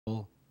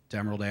to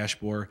emerald ash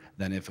borer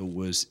than if it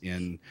was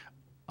in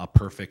a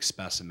perfect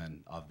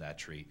specimen of that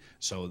tree.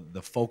 So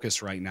the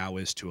focus right now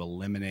is to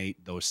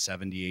eliminate those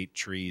 78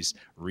 trees,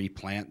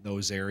 replant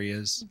those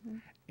areas,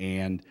 Mhm.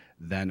 and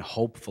then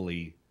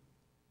hopefully,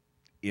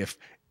 if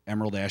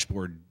emerald ash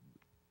borer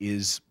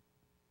is,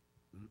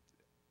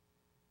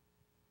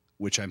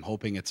 which I'm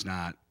hoping it's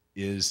not,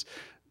 is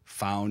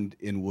found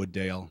in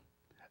Wooddale,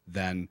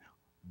 then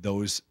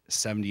those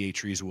 78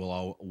 trees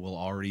will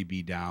already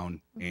be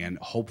down. And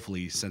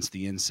hopefully, since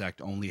the insect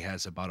only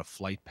has about a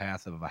flight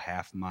path of a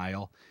half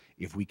mile,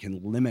 if we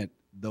can limit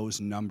those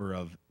number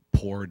of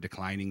poor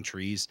declining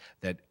trees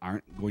that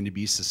aren't going to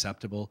be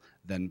susceptible,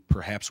 then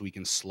perhaps we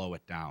can slow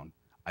it down.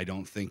 I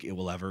don't think it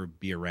will ever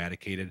be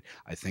eradicated.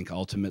 I think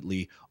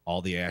ultimately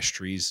all the ash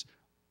trees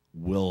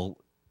will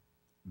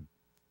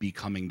be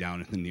coming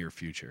down in the near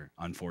future,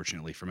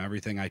 unfortunately. From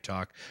everything I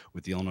talk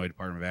with the Illinois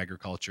Department of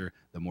Agriculture,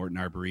 the Morton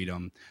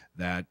Arboretum,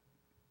 that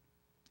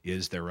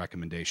is their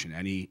recommendation.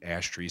 Any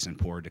ash trees in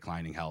poor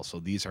declining health. So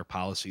these are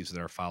policies that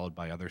are followed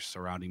by other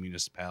surrounding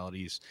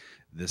municipalities.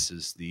 This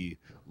is the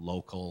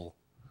local,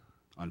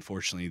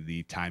 unfortunately,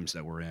 the times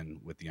that we're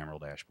in with the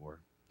emerald ash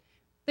borer.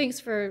 Thanks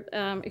for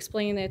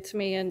explaining that to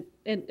me, and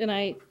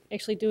I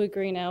actually do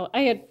agree now.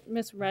 I had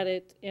misread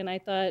it, and I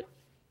thought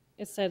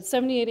it said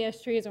 78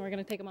 ash trees, and we're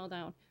going to take them all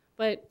down.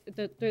 But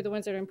they're the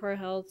ones that are in poor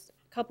health,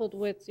 coupled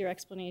with your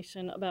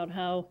explanation about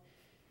how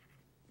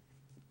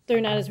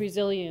they're not as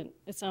resilient,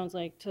 it sounds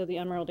like, to the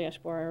emerald ash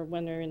borer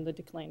when they're in the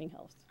declining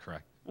health.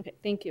 Correct. Okay,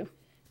 thank you.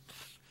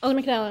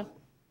 Alderman Canala.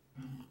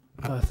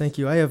 Thank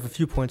you. I have a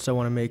few points I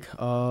want to make.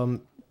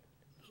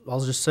 I'll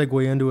just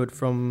segue into it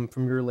from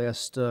your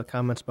last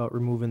comments about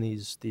removing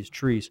these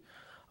trees.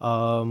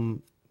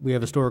 We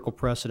have historical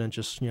precedent.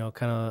 Just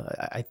kind of.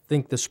 I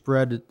think the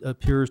spread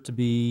appears to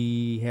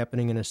be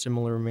happening in a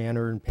similar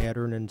manner and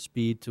pattern and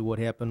speed to what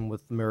happened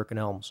with American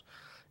elms.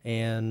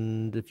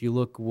 And if you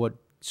look what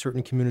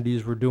certain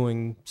communities were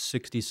doing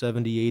 60,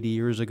 70, 80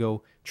 years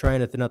ago, trying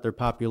to thin out their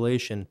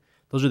population,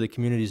 those are the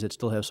communities that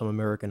still have some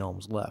American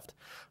elms left.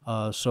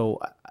 So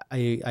I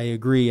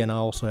agree, and I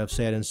also have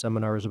sat in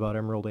seminars about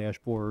emerald ash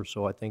borer.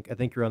 So I think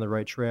you're on the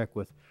right track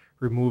with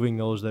removing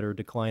those that are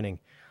declining.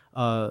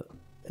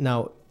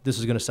 Now, this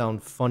is going to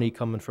sound funny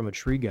coming from a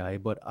tree guy,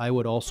 but I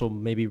would also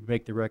maybe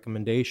make the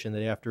recommendation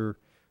that after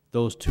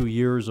those 2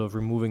 years of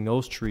removing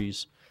those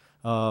trees,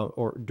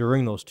 or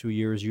during those 2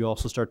 years, you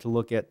also start to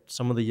look at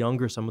some of the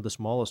younger, some of the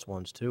smallest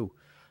ones too.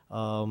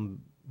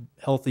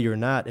 Healthy or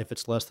not, if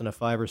it's less than a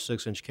 5 or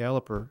 6 inch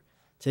caliper,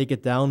 take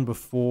it down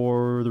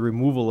before the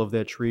removal of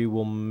that tree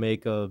will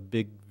make a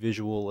big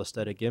visual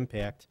aesthetic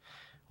impact.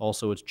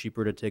 Also, it's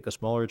cheaper to take a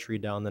smaller tree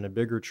down than a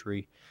bigger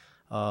tree.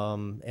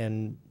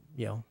 And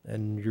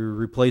you're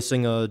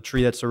replacing a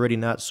tree that's already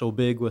not so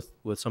big with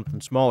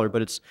something smaller,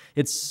 but it's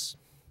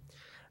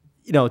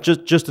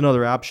just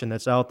another option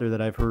that's out there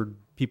that I've heard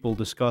people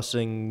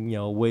discussing,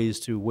 ways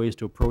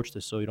to approach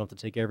this, so you don't have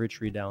to take every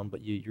tree down,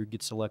 but you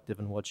get selective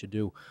in what you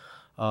do.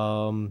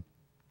 Also,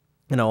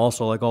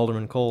 like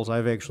Alderman Coles,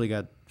 I've actually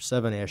got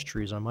 7 ash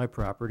trees on my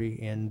property,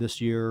 and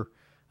this year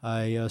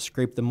I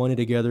scraped the money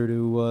together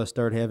to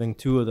start having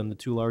 2 of them, the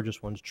 2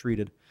 largest ones,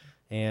 treated.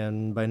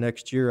 And by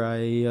next year,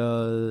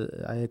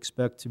 I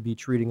expect to be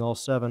treating all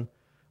 7,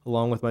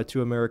 along with my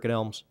 2 American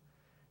elms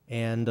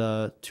and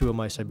 2 of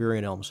my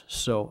Siberian elms.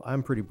 So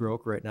I'm pretty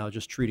broke right now,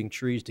 just treating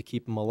trees to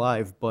keep them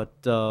alive. But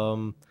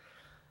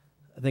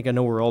I think I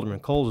know where Alderman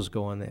Coles is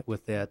going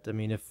with that. I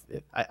mean, if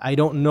I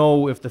don't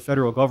know if the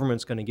federal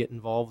government's going to get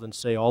involved and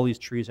say all these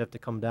trees have to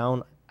come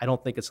down. I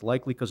don't think it's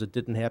likely because it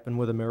didn't happen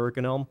with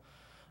American elm.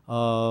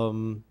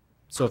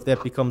 So if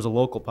that becomes a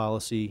local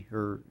policy,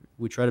 or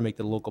we try to make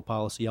that a local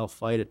policy, I'll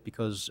fight it,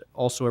 because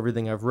also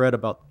everything I've read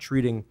about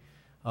treating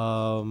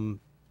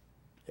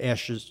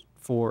ashes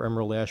for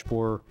emerald ash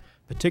borer,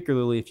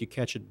 particularly if you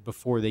catch it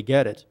before they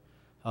get it,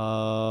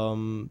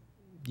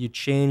 you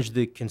change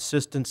the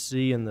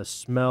consistency and the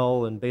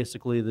smell and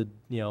basically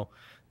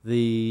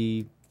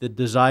the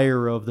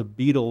desire of the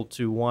beetle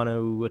to want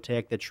to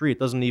attack that tree. It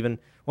doesn't even,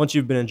 once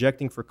you've been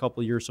injecting for a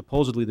couple of years,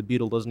 supposedly the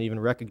beetle doesn't even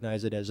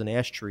recognize it as an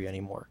ash tree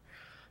anymore.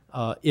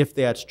 If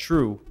that's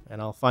true,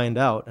 and I'll find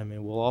out, I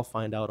mean, we'll all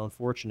find out,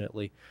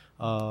 unfortunately,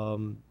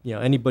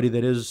 anybody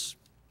that is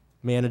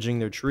managing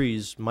their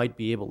trees might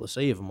be able to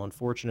save them,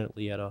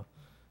 unfortunately, at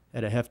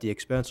a hefty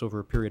expense over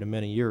a period of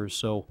many years.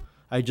 So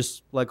I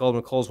just, like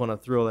Alderman Coles, want to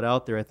throw that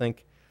out there. I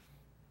think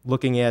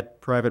looking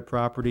at private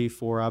property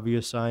for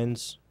obvious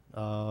signs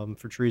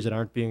for trees that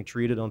aren't being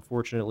treated,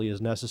 unfortunately, is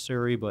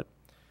necessary, but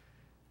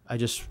I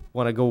just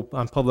want to go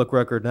on public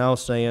record now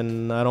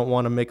saying I don't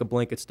want to make a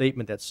blanket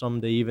statement that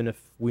someday, even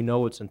if we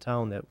know it's in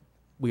town, that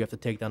we have to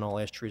take down all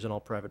ash trees on all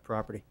private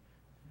property.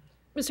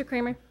 Mr.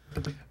 Kramer.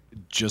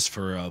 Just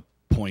for a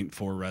point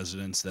for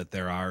residents, that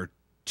there are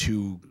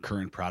 2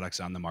 current products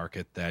on the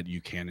market that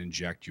you can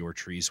inject your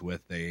trees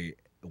with.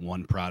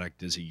 One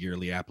product is a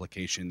yearly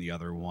application. The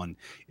other one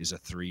is a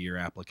 3-year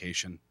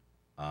application.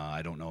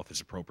 I don't know if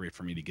it's appropriate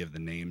for me to give the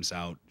names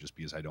out just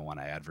because I don't want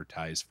to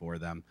advertise for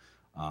them.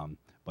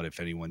 But if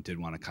anyone did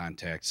want to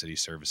contact city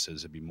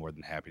services, I'd be more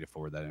than happy to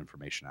forward that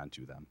information on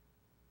to them.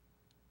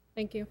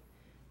 Thank you.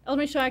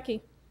 Alderman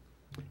Shockey.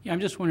 Yeah,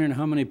 I'm just wondering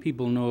how many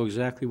people know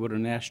exactly what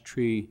an ash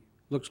tree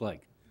looks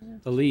like,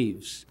 the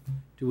leaves.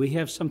 Do we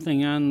have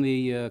something on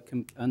the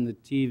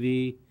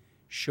TV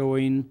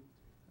showing,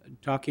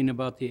 talking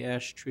about the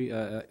ash tree,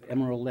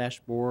 emerald ash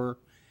borer?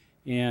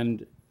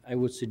 And I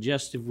would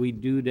suggest if we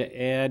do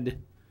to add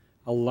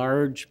a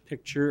large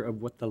picture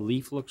of what the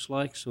leaf looks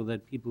like so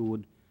that people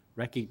would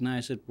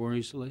recognize it more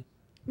easily.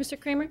 Mr.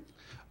 Kramer?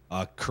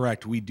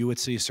 Correct. We do at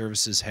City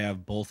Services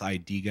have both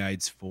ID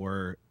guides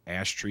for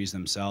ash trees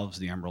themselves,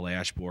 the emerald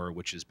ash borer,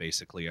 which is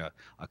basically a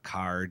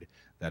card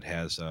that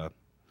has,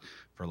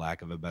 for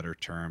lack of a better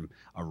term,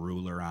 a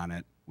ruler on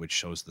it, which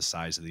shows the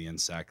size of the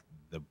insect,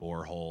 the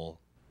borehole,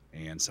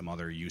 and some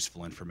other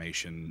useful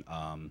information,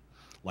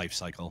 life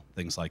cycle,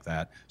 things like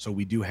that. So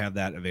we do have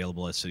that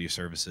available at City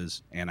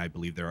Services, and I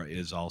believe there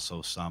is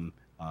also some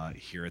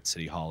here at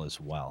City Hall as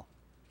well.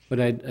 But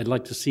I'd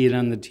like to see it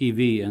on the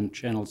TV on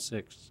Channel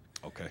 6.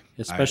 Okay.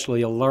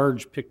 Especially a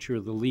large picture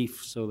of the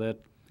leaf so that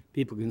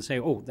people can say,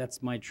 oh,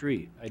 that's my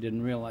tree. I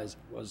didn't realize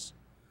it was.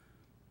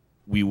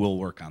 We will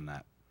work on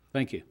that.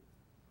 Thank you.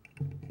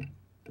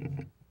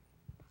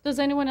 Does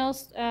anyone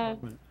else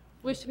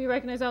wish to be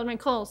recognized? Alderman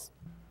Coles.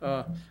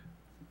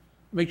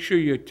 Make sure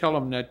you tell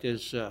them that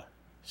there's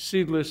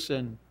seedless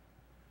and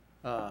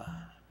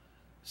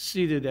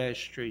seeded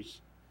ash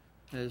trees.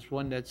 There's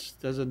one that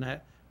doesn't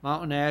have,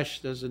 mountain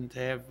ash doesn't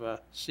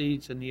have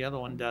seeds and the other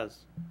one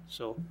does.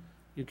 So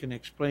you can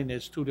explain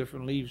there's two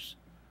different leaves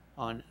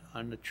on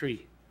the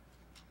tree,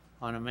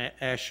 on an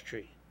ash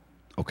tree.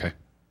 Okay.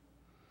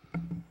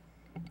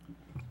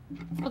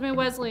 Alderman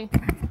Wesley.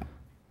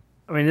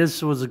 I mean,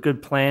 this was a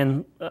good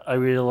plan. I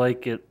really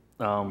like it.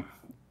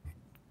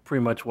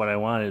 Pretty much what I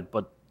wanted,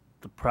 but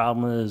the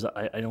problem is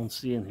I don't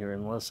see in here,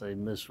 unless I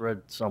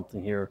misread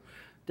something here,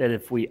 that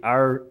if we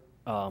are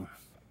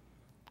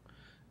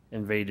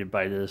invaded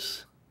by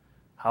this,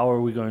 how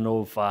are we going to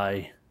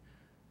notify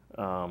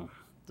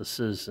the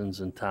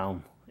citizens in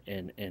town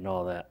and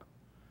all that?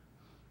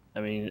 I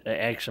mean, an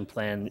action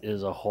plan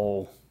is a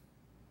whole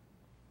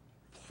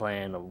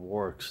plan of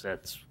works.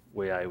 That's the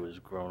way I was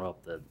growing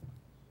up, that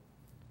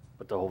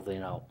put the whole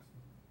thing out.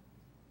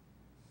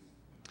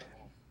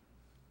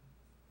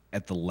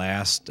 At the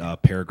last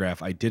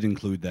paragraph, I did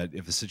include that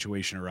if a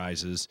situation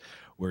arises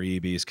where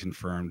EAB is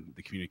confirmed,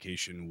 the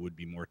communication would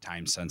be more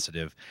time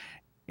sensitive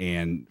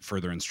and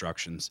further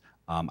instructions.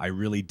 I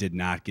really did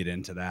not get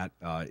into that.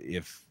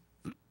 If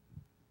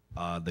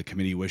the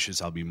committee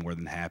wishes, I'll be more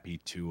than happy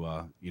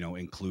to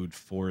include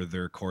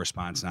further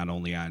correspondence, not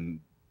only on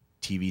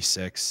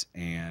TV6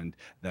 and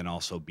then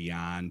also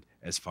beyond,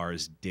 as far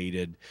as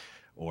dated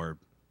or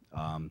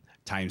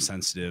time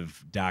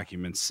sensitive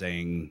documents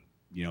saying,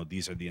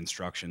 these are the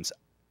instructions.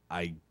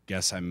 I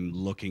guess I'm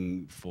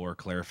looking for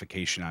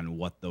clarification on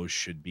what those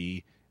should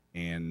be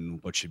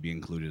and what should be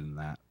included in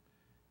that.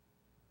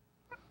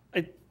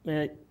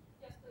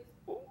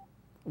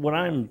 What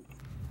I'm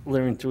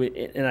learning through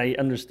it, and I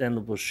understand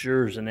the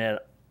brochures and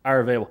that are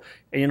available.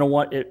 And you know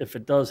what? If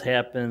it does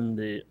happen,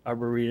 the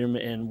Arboretum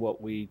and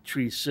what we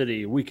Tree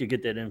City, we could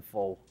get that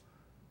info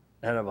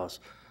ahead of us.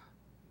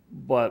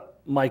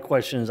 But my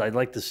question is, I'd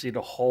like to see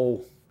the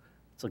whole.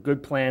 It's a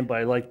good plan, but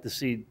I'd like to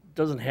see.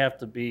 Doesn't have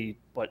to be,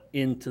 but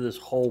into this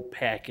whole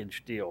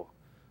package deal.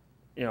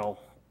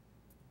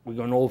 We're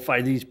gonna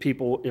notify these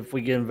people if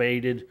we get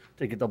invaded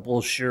to get the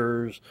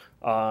brochures.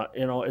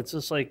 It's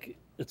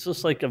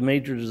just like a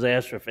major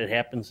disaster if it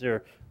happens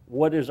there.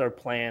 What is our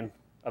plan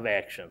of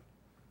action?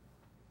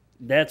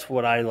 That's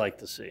what I like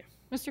to see.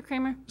 Mr.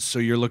 Kramer? So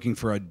you're looking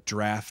for a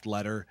draft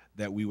letter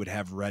that we would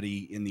have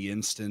ready in the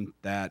instant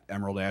that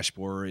emerald ash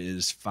borer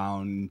is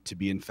found to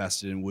be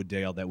infested in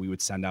Wooddale, that we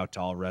would send out to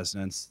all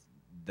residents?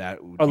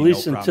 That would at be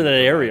least no into problem that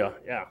to area.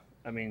 Yeah,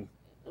 I mean,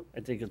 I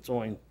think it's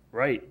only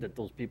right that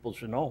those people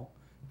should know.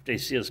 If they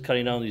see us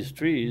cutting down these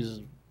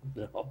trees,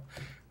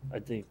 I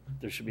think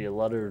there should be a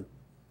letter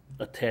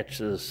attached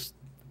to this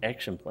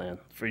action plan.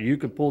 For you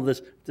could pull this.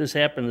 If this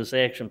happened, this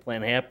action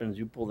plan happens.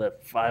 You pull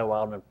that file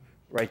out, and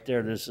right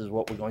there, this is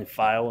what we're going to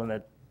file,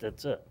 and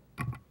that's it.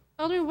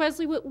 Alderman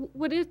Wesley,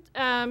 would it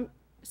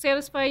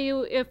satisfy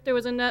you if there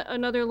was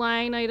another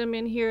line item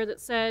in here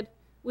that said,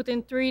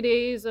 within 3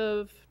 days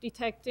of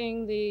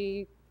detecting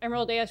the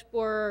emerald ash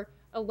borer,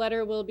 a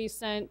letter will be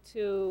sent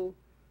to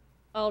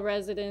all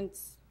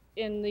residents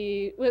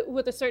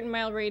with a certain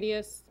mile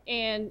radius,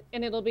 and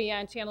it'll be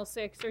on Channel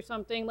 6 or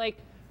something, like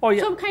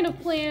some kind of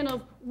plan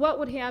of what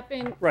would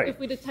happen if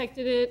we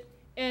detected it,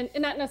 and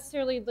not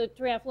necessarily the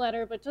draft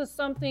letter, but just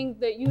something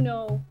that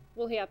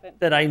will happen.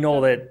 That I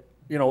know that,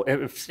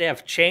 if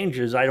staff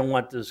changes, I don't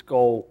want this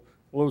go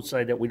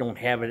roadside that we don't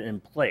have it in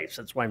place.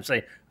 That's why I'm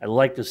saying I'd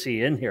like to see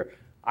it in here.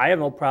 I have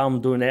no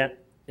problem doing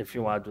that if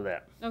you want to do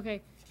that.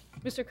 Okay.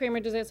 Mr. Kramer,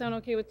 does that sound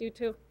okay with you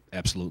too?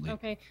 Absolutely.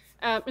 Okay.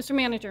 Mr.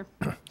 Manager.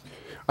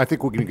 I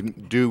think we can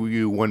do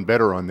you one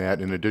better on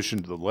that. In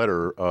addition to the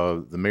letter,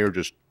 the mayor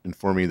just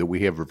informed me that we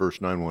have reverse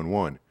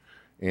 911.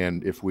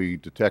 And if we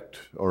detect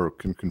or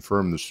can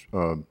confirm this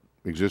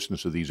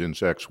existence of these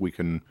insects, we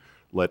can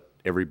let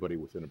everybody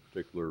within a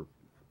particular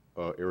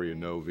area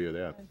know via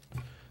that.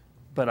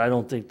 But I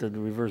don't think that the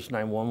reverse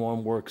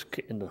 911 works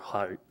in the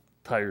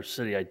entire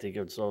city. I think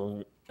it's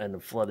only in the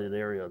flooded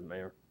area,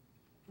 Mayor.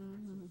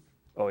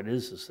 Oh, it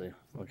is the same,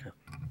 okay.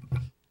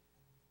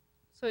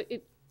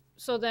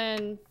 So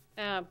then,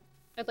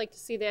 I'd like to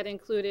see that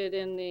included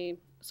in the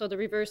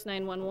reverse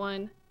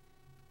 911,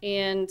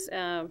 and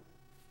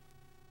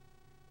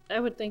I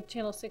would think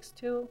Channel 6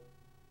 too.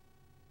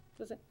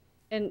 Does it?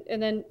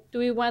 And then, do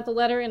we want the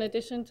letter in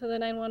addition to the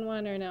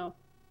 911 or no?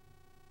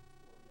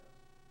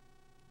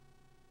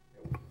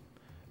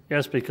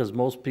 Yes, because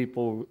most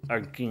people are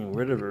getting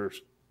rid of their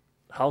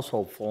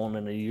household phone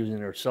and they're using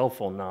their cell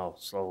phone now,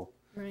 so,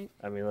 Right.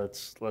 I mean,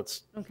 let's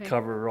Okay.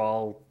 cover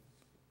all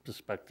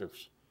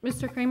perspectives.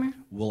 Mr. Kramer?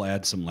 We'll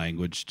add some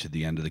language to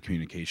the end of the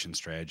communication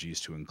strategies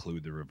to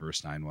include the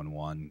reverse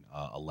 911,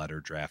 a letter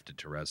drafted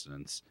to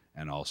residents,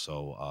 and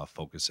also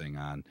focusing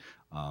on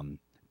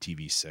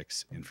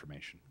TV6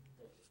 information.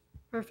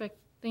 Perfect,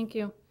 thank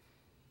you.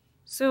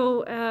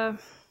 So,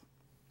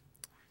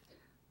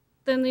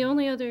 then the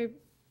only other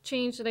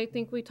change that I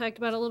think we talked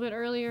about a little bit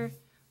earlier,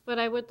 but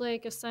I would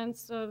like a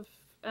sense of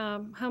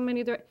how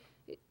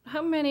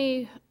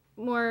many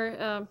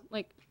more,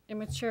 like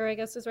immature, I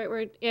guess is the right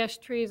word, ash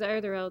trees are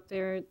there out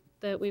there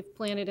that we've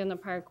planted in the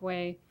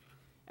parkway?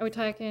 Are we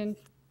talking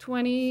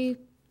 20,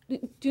 do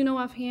you know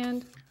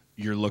offhand?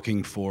 You're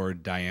looking for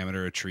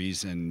diameter of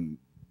trees, and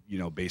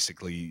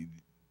basically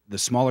the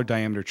smaller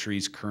diameter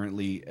trees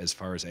currently, as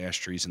far as ash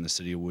trees in the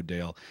city of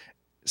Wooddale,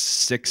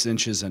 6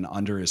 inches and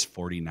under is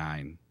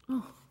 49.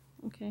 Oh,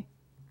 okay.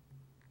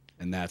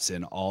 And that's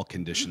in all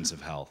conditions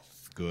of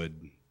health: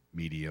 good,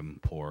 medium,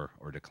 poor,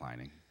 or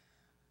declining.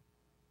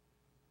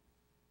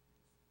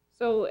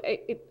 So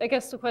I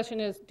guess the question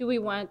is, do we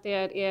want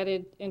that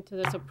added into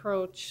this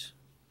approach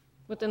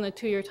within the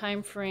 2-year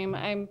time frame?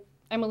 I'm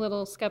a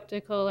little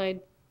skeptical. I'd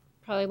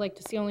probably like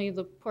to see only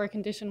the poor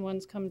condition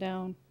ones come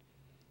down.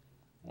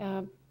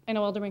 I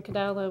know Alderman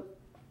Cadala,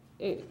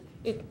 is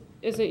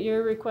it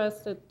your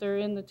request that they're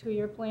in the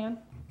 2-year plan?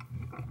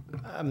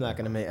 I'm not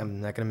gonna make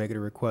it a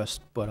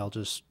request, but I'll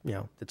just,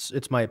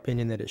 it's my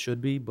opinion that it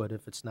should be, but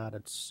if it's not,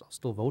 I'll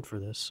still vote for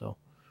this, so.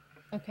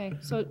 Okay,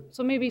 so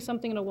maybe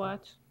something to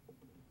watch.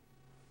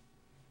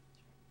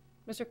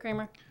 Mr.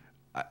 Kramer?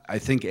 I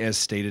think, as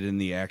stated in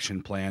the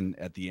action plan,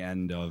 at the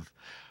end of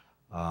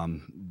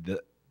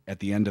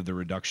the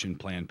reduction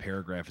plan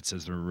paragraph, it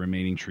says the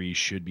remaining trees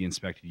should be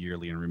inspected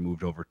yearly and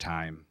removed over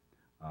time,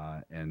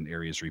 and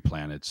areas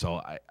replanted.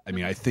 So I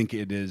mean, I think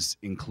it is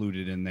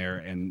included in there,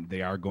 and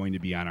they are going to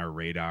be on our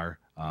radar.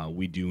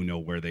 We do know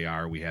where they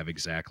are. We have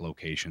exact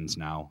locations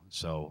now.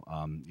 So,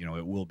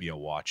 it will be a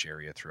watch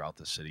area throughout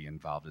the city,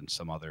 involved in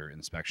some other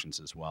inspections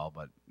as well,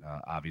 but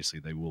obviously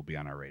they will be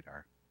on our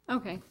radar.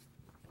 Okay.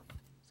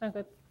 Sounds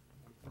good.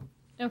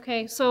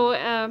 Okay, so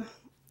I'm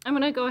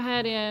going to go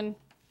ahead and,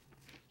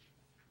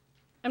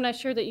 I'm not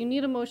sure that you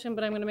need a motion,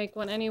 but I'm going to make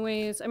one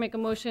anyways. I make a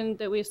motion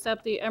that we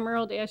accept the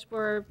Emerald Ash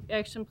Borer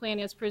Action Plan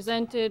as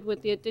presented,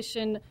 with the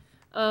addition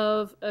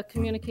of a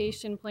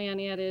communication plan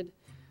added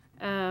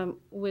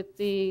with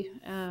the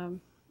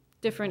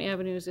different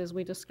avenues as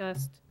we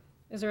discussed.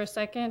 Is there a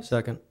second?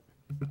 Second.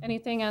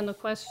 Anything on the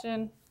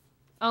question?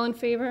 All in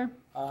favor?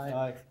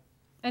 Aye.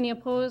 Any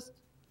opposed?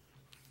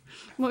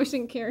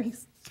 Motion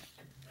carries.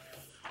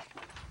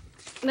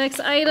 Next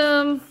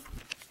item,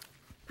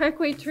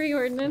 Parkway Tree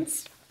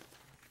Ordinance.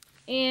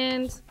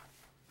 And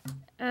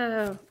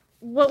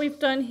what we've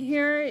done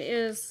here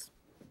is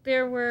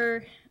there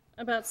were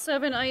about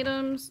 7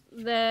 items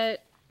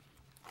that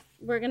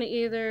we're going to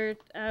either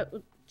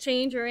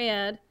change or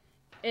add,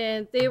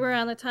 and they were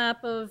on the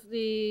top of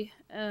the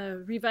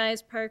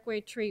revised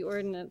Parkway Tree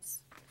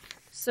Ordinance.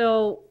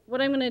 So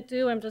what I'm going to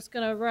do, I'm just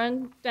going to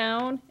run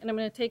down, and I'm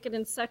going to take it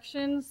in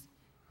sections,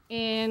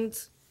 and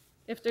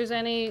if there's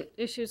any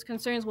issues,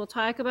 concerns, we'll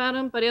talk about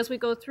them. But as we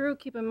go through,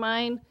 keep in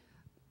mind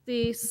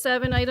the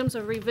 7 items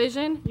of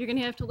revision. You're going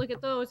to have to look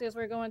at those as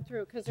we're going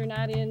through, because they're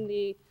not in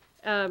the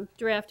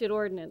drafted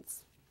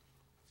ordinance.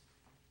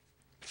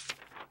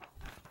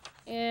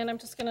 And I'm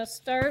just going to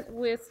start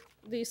with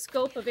the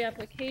scope of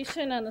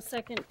application on the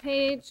second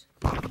page,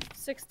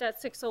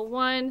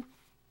 6.601.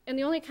 And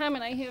the only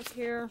comment I have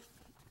here,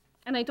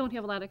 and I don't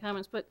have a lot of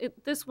comments, but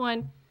this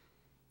one,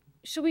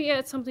 should we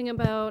add something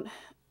about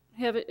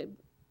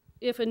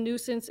if a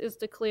nuisance is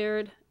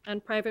declared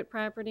on private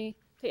property,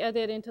 to add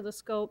that into the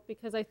scope?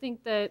 Because I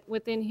think that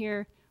within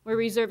here, we're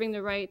reserving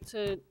the right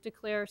to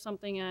declare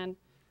something on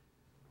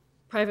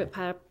private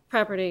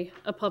property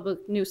a public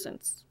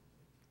nuisance.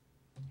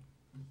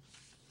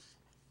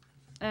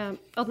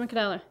 Alderman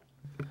Cadala.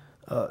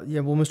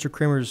 Yeah, well, Mr.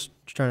 Kramer's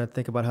trying to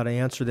think about how to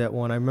answer that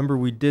one. I remember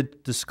we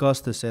did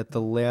discuss this at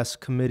the last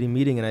committee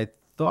meeting, and I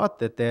thought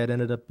that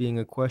ended up being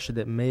a question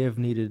that may have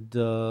needed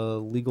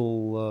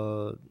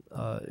legal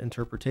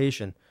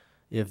interpretation,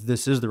 if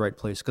this is the right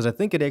place. Because I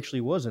think it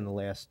actually was in the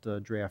last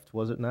draft,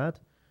 was it not?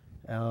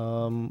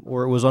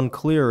 or it was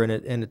unclear, and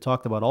it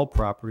talked about all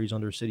properties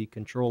under city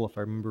control, if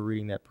I remember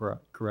reading that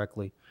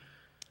correctly.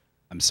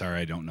 I'm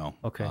sorry, I don't know.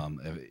 Okay.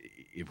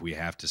 If we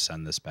have to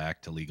send this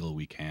back to legal,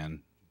 we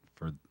can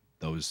for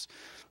those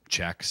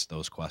checks,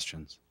 those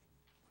questions.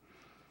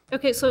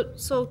 Okay,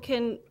 so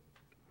can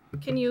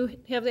you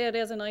have that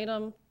as an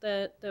item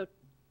that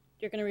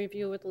you're going to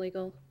review with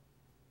legal?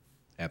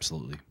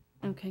 Absolutely.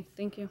 Okay,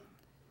 thank you.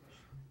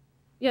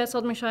 Yes,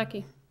 Alderman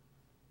Shockey.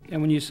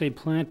 And when you say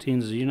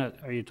plantings,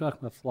 are you talking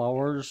about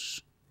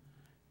flowers,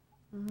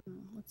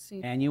 Let's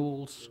see.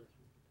 annuals?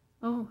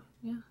 Oh,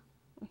 yeah.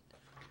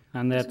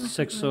 On that Trees,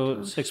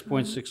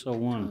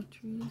 6.601,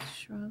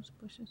 shrubs,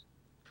 bushes.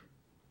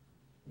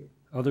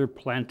 other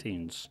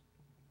plantings.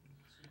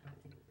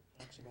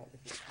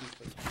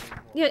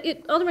 Yeah,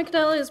 Alderman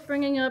Cadella is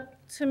bringing up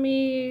to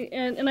me,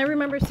 and I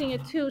remember seeing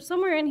it too,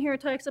 somewhere in here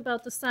it talks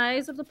about the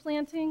size of the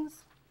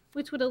plantings,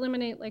 which would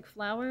eliminate like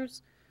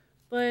flowers,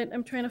 but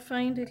I'm trying to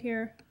find it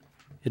here.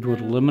 It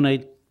would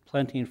eliminate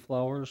planting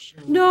flowers?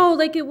 No,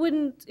 like it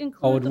wouldn't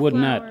include Oh, it the would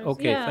not. flowers.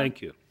 Okay, Yeah.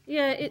 thank you.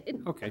 Yeah,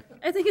 Okay.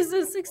 I think it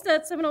says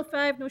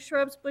 6.705, no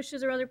shrubs,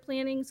 bushes, or other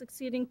plantings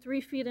exceeding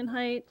 3 feet in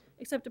height,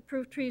 except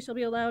approved trees shall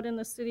be allowed in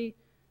the city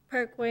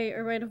parkway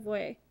or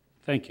right-of-way.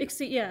 Thank you.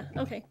 Yeah,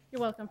 okay,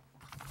 you're welcome.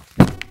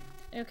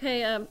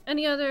 Okay,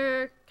 any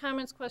other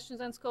comments,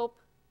 questions on scope?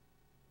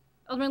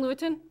 Alderman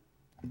Lewiton?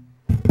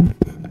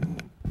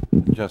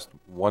 Just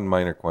one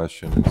minor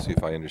question and see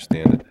if I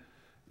understand it.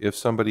 If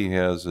somebody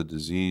has a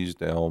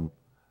diseased elm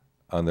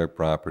on their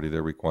property,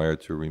 they're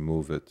required to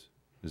remove it.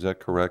 Is that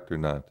correct or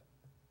not?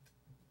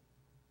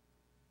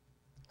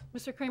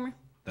 Mr. Kramer?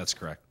 That's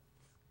correct.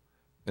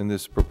 In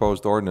this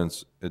proposed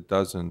ordinance, it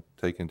doesn't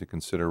take into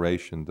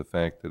consideration the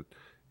fact that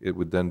it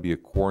would then be a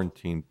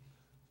quarantined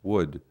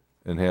wood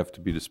and have to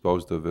be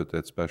disposed of at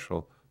that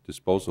special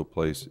disposal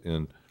place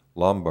in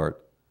Lombard.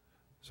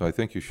 So I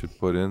think you should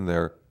put in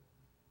there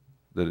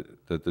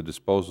that the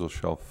disposal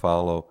shall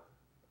follow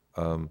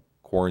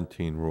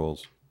quarantine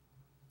rules.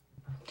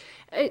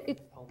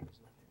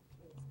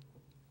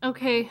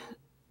 Okay,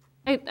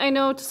 I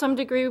know to some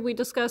degree we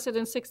discussed it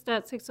in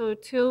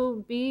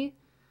 6.602B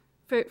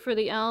for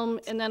the elm,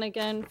 and then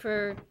again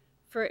for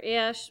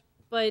ash,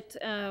 but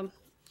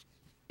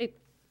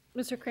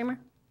Mr. Kramer?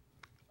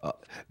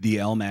 The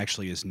elm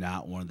actually is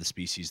not one of the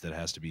species that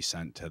has to be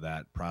sent to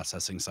that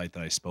processing site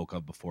that I spoke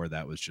of before.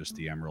 That was just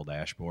the emerald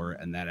ash borer,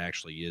 and that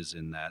actually is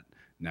in that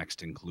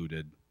next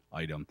included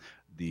item.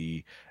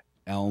 The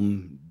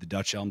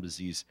Dutch elm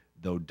disease,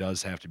 though,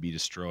 does have to be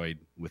destroyed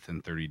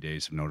within 30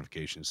 days of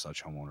notification of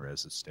such homeowner,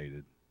 as it's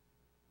stated.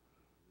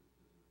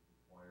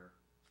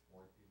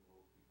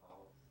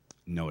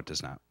 No, it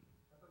does not.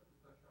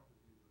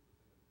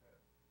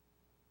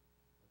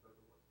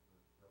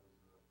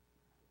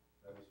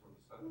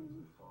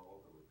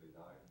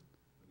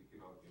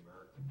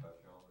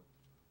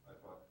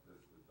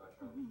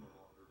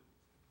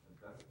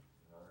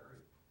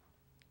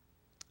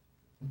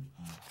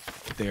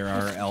 There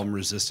are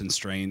elm-resistant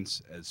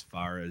strains. As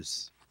far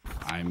as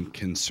I'm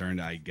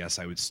concerned, I guess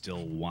I would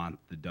still want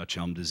the Dutch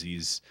elm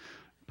disease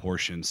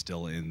portion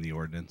still in the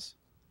ordinance.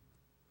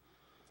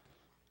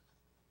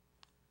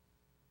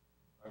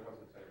 I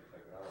wasn't saying to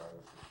take it out, I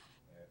was just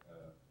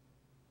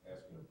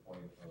asking a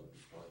point of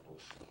historical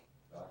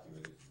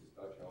document. Is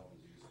Dutch elm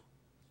disease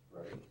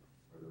spreading?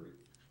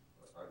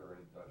 Are there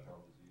any Dutch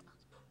elm disease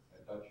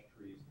and Dutch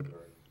trees that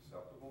are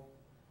susceptible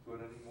to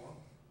it anymore?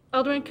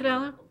 Alderman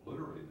Cadella?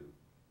 Obliterated.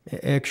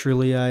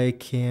 Actually, I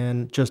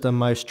can, just on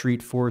my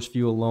street forest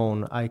view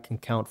alone, I can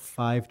count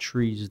 5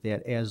 trees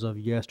that as of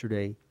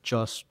yesterday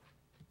just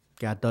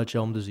got Dutch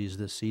elm disease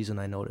this season,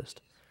 I noticed.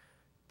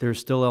 There's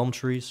still elm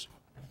trees,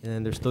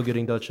 and they're still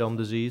getting Dutch elm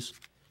disease.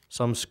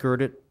 Some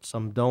skirt it,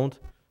 some don't.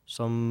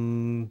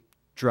 Some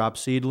drop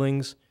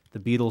seedlings. The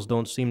beetles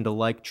don't seem to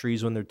like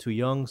trees when they're too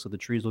young, so the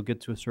trees will get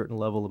to a certain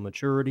level of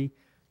maturity.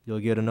 You'll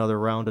get another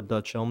round of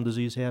Dutch elm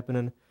disease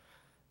happening.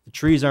 The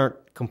trees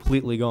aren't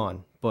completely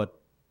gone, but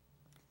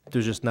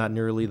there's just not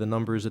nearly the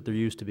numbers that there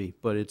used to be.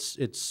 But it's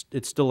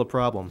still a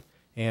problem,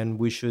 and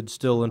we should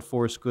still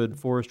enforce good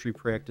forestry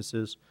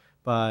practices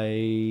by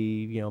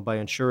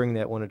ensuring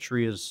that when a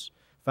tree is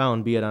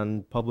found, be it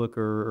on public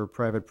or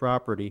private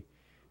property,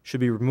 should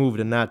be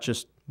removed, and not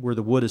just where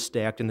the wood is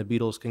stacked and the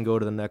beetles can go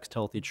to the next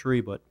healthy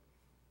tree, but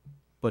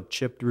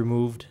chipped,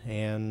 removed,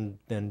 and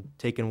then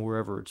taken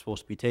wherever it's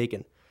supposed to be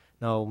taken.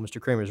 Now, Mr.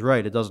 Kramer's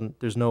right.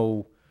 There's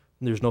no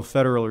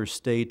federal or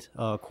state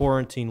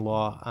quarantine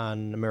law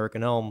on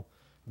American elm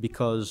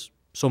because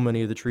so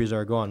many of the trees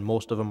are gone.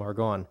 Most of them are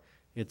gone.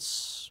 It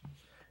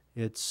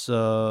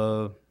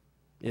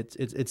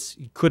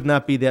could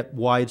not be that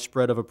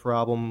widespread of a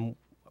problem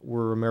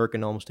were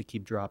American elms to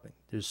keep dropping.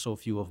 There's so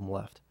few of them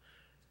left.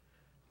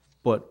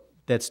 But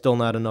that's still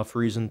not enough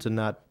reason to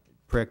not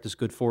practice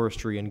good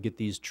forestry and get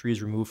these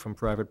trees removed from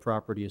private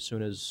property as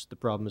soon as the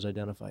problem is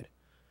identified,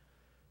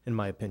 in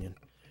my opinion.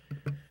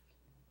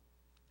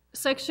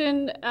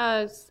 Section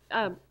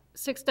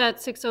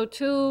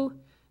 6.602,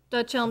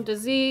 Dutch elm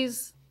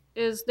disease.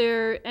 Is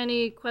there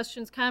any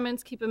questions,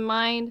 comments? Keep in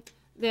mind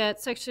that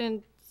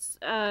section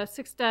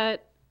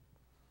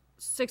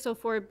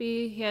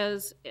 6.604B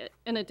has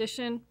an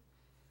addition,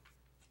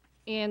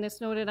 and it's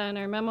noted on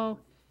our memo,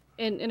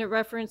 and it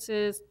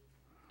references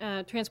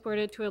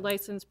transported to a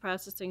licensed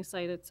processing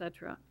site,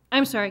 etc.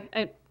 I'm sorry,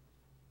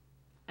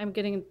 I'm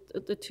getting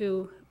the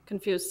two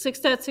confused.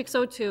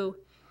 6.602,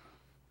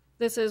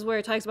 this is where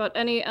it talks about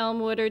any elm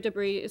wood or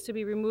debris is to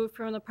be removed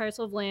from the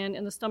parcel of land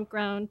in the stump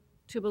ground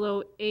to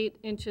below 8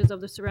 inches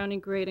of the surrounding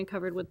grade and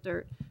covered with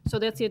dirt. So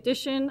that's the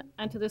addition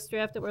onto this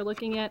draft that we're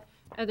looking at.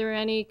 Are there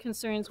any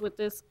concerns with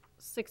this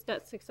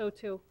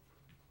 6.602?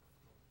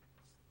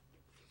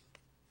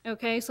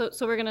 Okay, so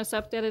we're gonna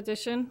accept that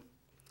addition.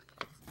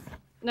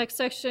 Next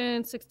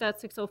section,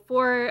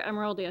 6.604,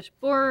 emerald ash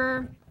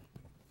borer.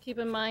 Keep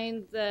in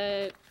mind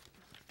that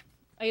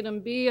item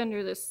B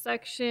under this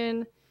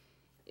section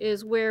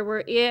is where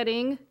we're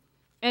adding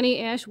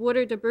any ash, wood,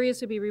 or debris is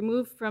to be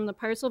removed from the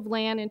parcel of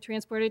land and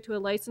transported to a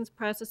licensed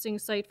processing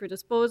site for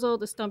disposal.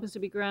 The stump is to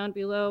be ground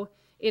below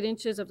 8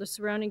 inches of the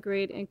surrounding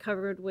grade and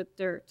covered with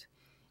dirt.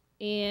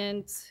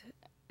 And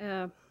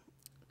the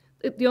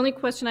only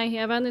question I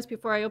have on this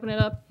before I open it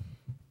up,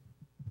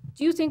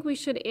 do you think we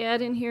should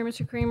add in here,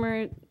 Mr.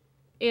 Kramer,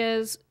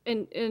 is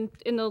in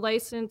the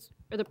license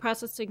or the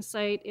processing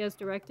site as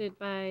directed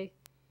by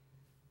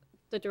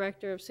the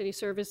Director of City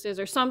Services,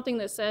 or something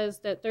that says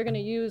that they're going to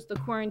use the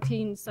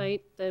quarantine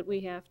site that we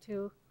have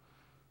to?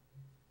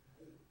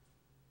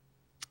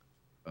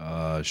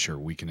 Sure,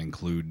 we can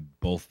include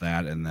both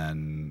that, and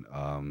then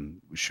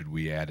should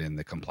we add in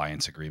the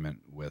compliance agreement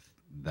with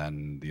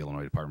then the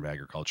Illinois Department of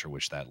Agriculture,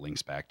 which that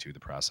links back to the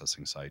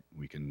processing site?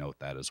 We can note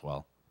that as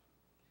well.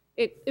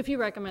 If you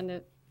recommend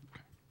it.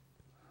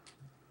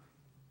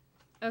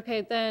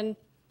 Okay, then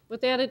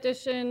with that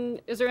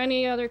addition, is there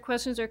any other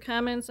questions or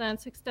comments on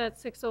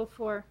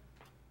 6.604?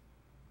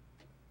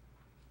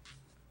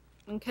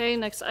 Okay,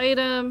 next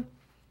item,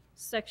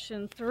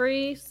 section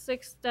 3,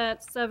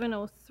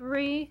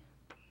 6.703,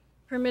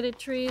 permitted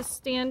trees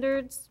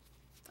standards.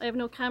 I have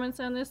no comments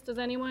on this. Does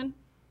anyone?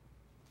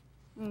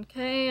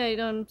 Okay,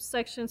 item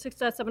section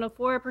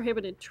 6.704,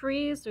 prohibited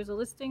trees. There's a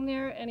listing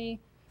there.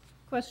 Any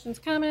questions,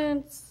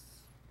 comments?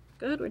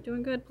 Good, we're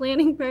doing good.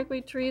 Planting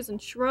parkway trees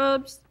and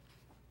shrubs.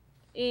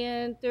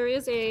 And there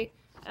is a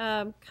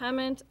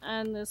comment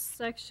on this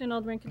section,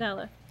 Alderman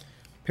Canella.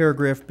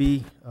 Paragraph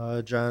B,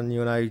 John, you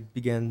and I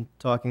began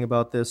talking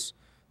about this.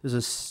 There's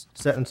a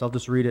sentence, I'll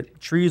just read it.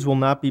 Trees will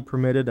not be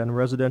permitted on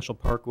residential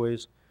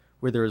parkways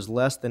where there is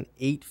less than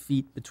 8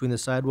 feet between the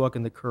sidewalk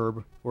and the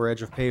curb or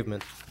edge of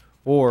pavement,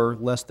 or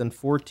less than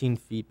 14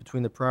 feet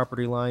between the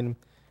property line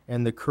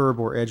and the curb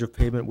or edge of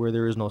pavement where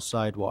there is no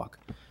sidewalk.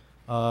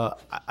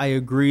 I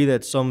agree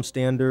that some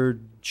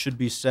standard should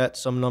be set,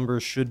 some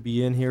numbers should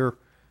be in here,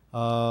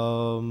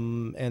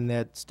 and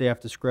that staff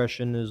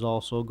discretion is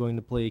also going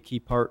to play a key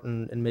part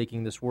in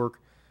making this work.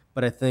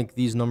 But I think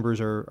these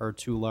numbers are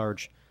too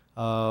large.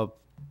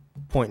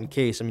 Point in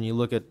case, I mean, you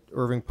look at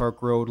Irving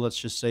Park Road, let's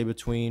just say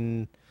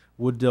between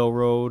Wooddale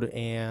Road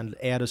and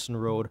Addison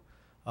Road,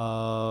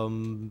 a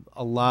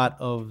lot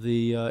of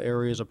the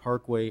areas of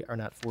Parkway are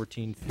not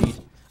 14 feet.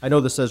 I know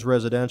this says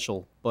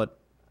residential, but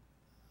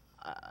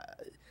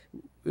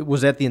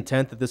was that the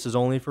intent, that this is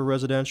only for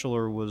residential,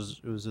 or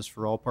was this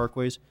for all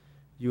parkways?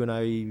 You and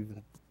I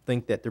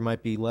think that there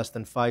might be less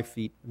than 5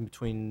 feet in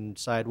between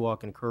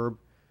sidewalk and curb,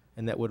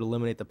 and that would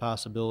eliminate the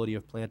possibility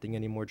of planting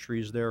any more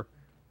trees there.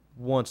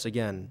 Once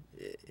again,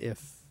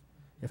 if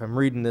I'm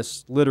reading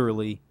this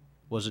literally,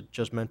 was it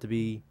just meant to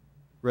be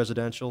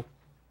residential?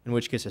 In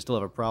which case I still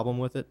have a problem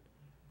with it,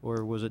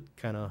 or was it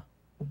kind of?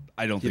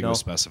 I don't think it was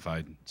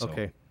specified. So.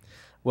 Okay.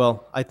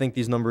 Well, I think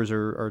these numbers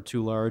are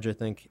too large. I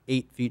think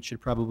 8 feet should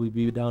probably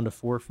be down to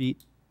 4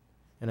 feet.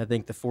 And I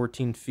think the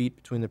 14 feet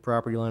between the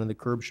property line and the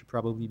curb should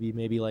probably be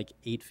maybe like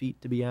 8 feet,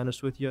 to be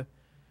honest with you.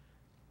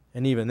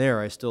 And even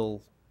there, I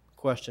still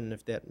question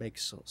if that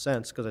makes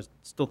sense, because I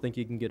still think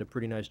you can get a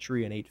pretty nice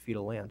tree in 8 feet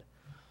of land.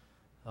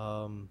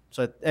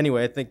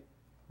 Anyway, I think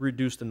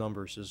reduce the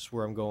numbers is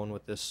where I'm going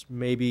with this.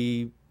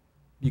 Maybe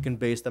you can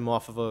base them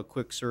off of a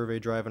quick survey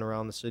driving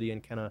around the city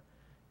and kind of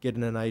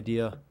getting an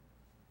idea.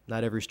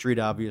 Not every street,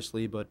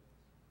 obviously, but,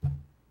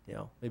 you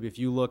know, maybe if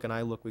you look and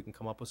I look, we can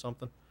come up with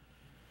something.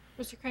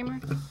 Mr. Kramer?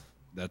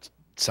 That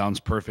sounds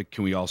perfect.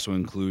 Can we also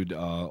include,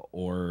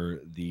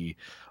 or the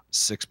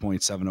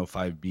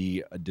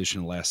 6.705B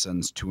additional last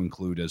sentence to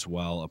include as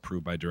well,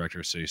 approved by Director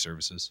of City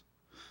Services?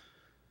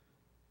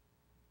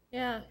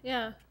 Yeah,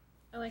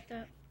 I like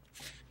that.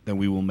 Then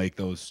we will make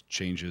those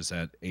changes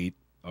at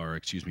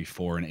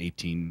 4 and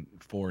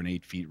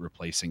 8 feet,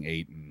 replacing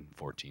 8 and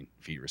 14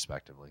 feet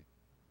respectively.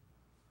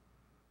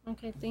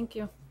 Okay, thank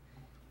you.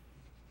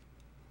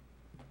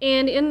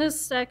 And in this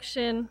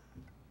section,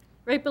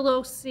 right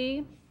below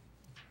C,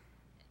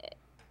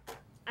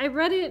 I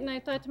read it and I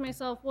thought to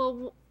myself,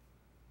 well,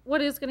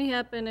 what is going to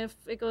happen if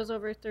it goes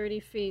over 30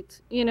 feet?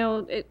 You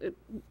know,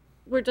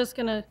 we're just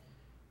going to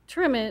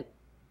trim it.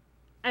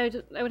 I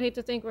would hate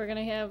to think we're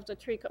going to have the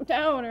tree come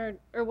down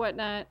or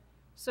whatnot.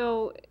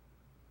 So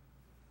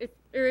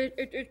or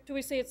do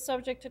we say it's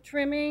subject to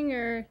trimming,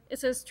 or it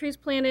says trees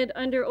planted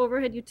under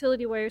overhead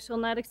utility wires shall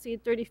not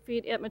exceed 30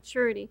 feet at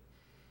maturity?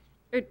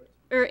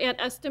 Or at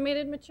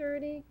estimated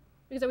maturity?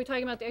 Because are we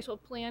talking about the actual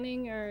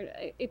planting, or,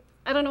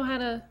 I don't know how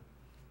to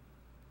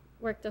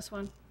work this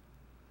one.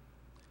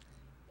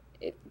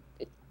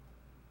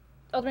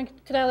 Alderman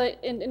Cadella,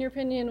 in your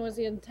opinion, was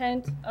the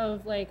intent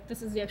of, like,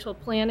 this is the actual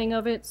planting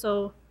of it,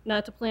 so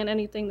not to plant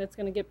anything that's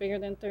gonna get bigger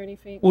than 30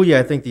 feet? Well, yeah,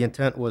 I think the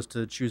intent was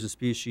to choose a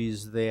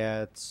species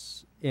that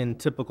in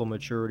typical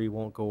maturity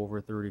won't go over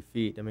 30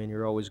 feet. I mean,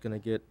 you're always going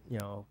to get,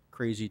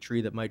 crazy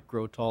tree that might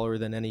grow taller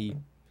than any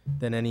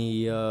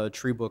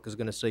tree book is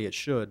going to say it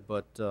should,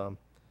 but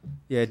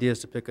the idea is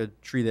to pick a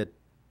tree that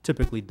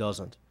typically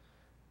doesn't.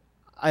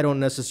 I don't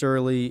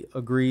necessarily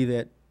agree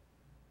that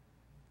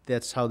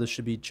that's how this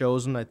should be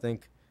chosen. I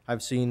think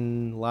I've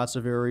seen lots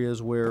of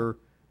areas where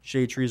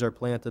shade trees are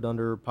planted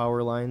under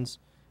power lines,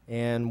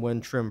 and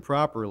when trimmed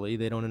properly,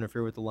 they don't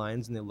interfere with the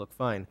lines and they look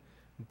fine.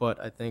 But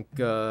I think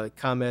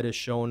ComEd has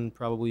shown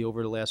probably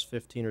over the last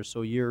 15 or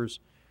so years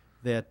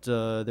that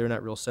they're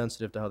not real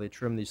sensitive to how they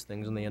trim these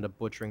things, and they end up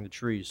butchering the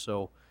trees.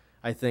 So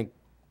I think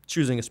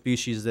choosing a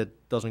species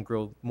that doesn't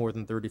grow more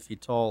than 30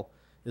 feet tall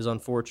is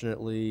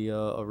unfortunately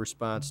a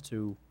response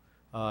to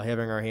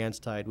having our hands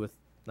tied with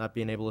not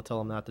being able to tell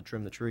them not to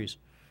trim the trees.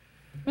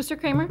 Mr.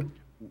 Kramer?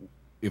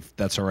 If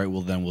that's all right,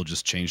 well, then we'll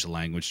just change the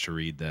language to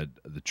read that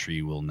the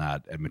tree will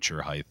not at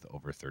mature height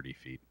over 30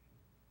 feet.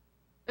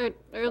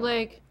 Or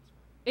like,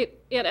 at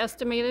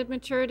estimated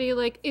maturity,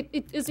 like,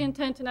 it is the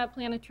intent to not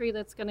plant a tree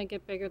that's gonna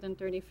get bigger than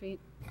 30 feet.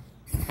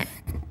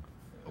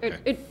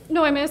 Okay.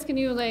 No, I'm asking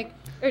you, like,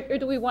 or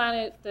do we want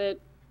it that,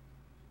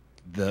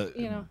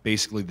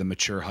 Basically, the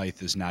mature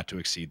height is not to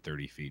exceed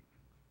 30 feet.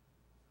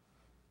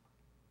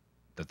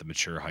 That the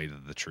mature height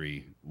of the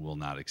tree will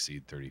not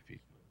exceed 30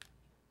 feet.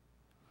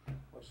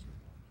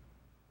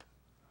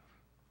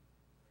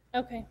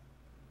 okay.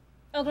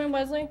 Alderman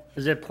Wesley?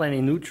 Is that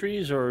planting new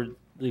trees or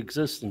the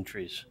existing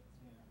trees?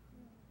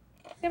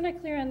 I'm not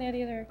clear on that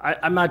either.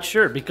 I'm not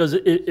sure, because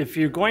if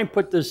you're going to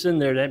put this in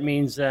there, that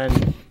means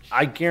then,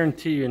 I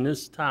guarantee you in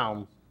this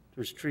town,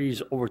 there's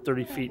trees over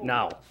 30 feet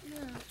now.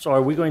 So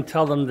are we going to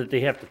tell them that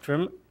they have to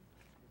trim it?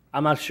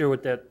 I'm not sure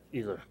with that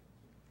either.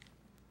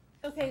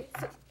 Okay,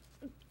 so,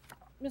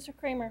 Mr.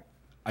 Kramer?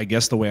 I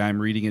guess the way I'm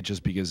reading it,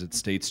 just because it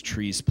states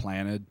trees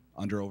planted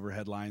under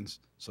overhead lines,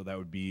 so that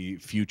would be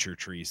future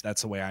trees.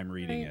 That's the way I'm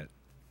reading Right. it.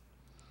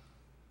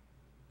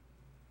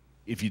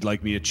 If you'd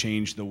like me to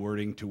change the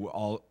wording to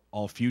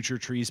all future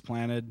trees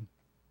planted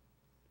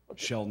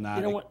shall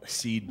not know what?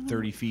 exceed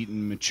 30 feet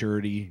in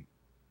maturity.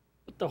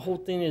 But the whole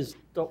thing is,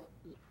 the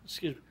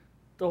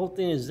whole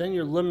thing is then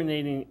you're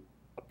eliminating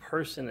a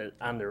person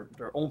on their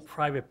own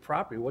private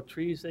property, what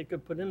trees they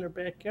could put in their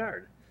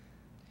backyard.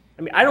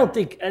 I mean, I don't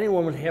think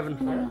anyone would have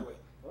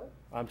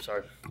I'm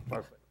sorry.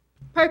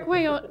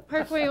 Parkway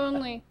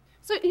only.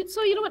 So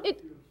you know what,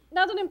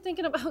 now that I'm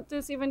thinking about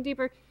this even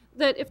deeper,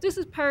 that if this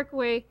is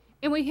Parkway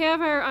and we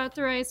have our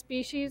authorized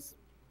species,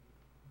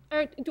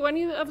 do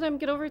any of them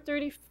get over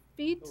 30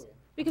 feet?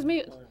 Because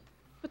maybe,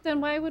 but then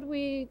why wouldn't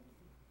we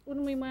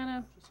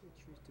wanna?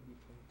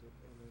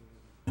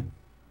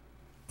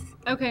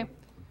 Okay.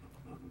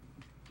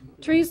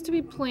 Trees to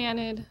be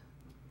planted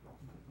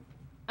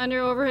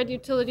under overhead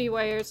utility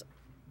wires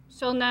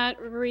shall not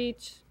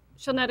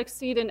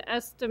exceed an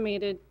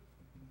estimated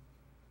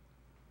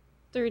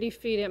 30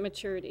 feet at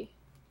maturity.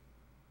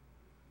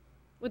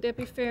 Would that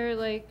be fair,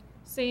 like,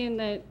 saying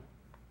that,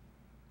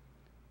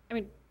 I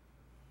mean,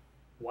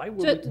 Why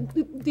would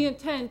we? the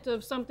intent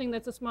of something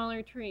that's a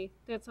smaller tree,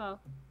 that's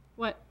all.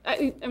 What?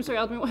 I'm sorry,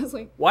 Alderman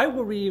Wesley. Why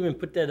would we even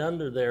put that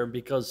under there?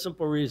 Because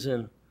simple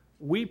reason,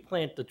 we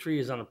plant the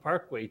trees on the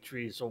Parkway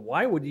trees, so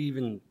why would you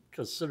even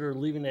consider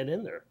leaving that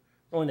in there?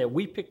 Knowing that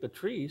we pick the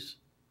trees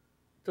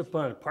to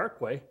put on the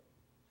Parkway.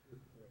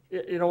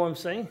 You know what I'm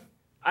saying?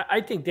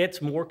 I think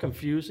that's more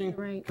confusing.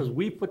 Right. Because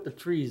we put the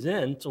trees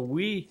in, so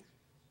we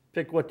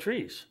pick what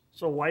trees.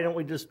 So why don't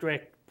we just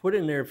put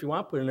in there, if you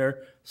want to put in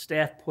there,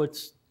 staff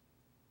puts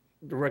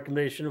the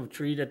recommendation of a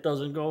tree that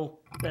doesn't go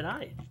that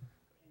high.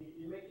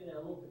 You're making it a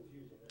little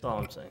confusing. That's all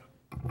I'm saying.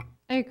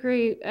 I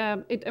agree.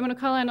 I'm going to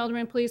call on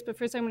Alderman Police, but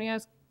first I'm going to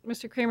ask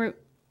Mr. Kramer,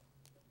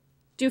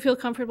 do you feel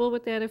comfortable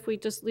with that if we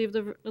just leave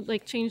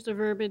change the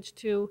verbiage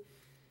to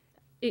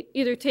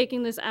either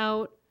taking this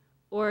out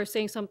or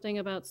saying something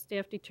about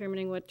staff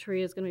determining what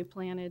tree is going to be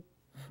planted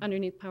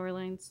underneath power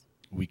lines?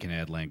 We can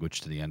add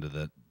language to the end of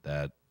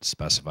that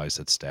specifies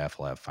that staff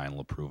will have final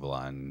approval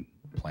on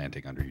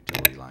planting under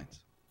utility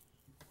lines.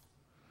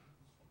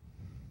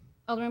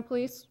 Alderman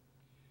Police?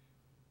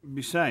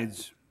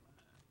 Besides,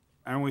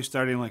 aren't we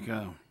starting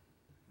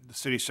the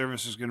city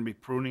service is gonna be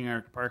pruning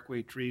our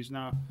Parkway trees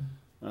now,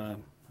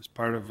 as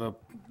part of,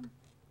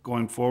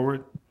 going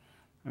forward?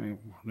 I mean,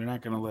 they're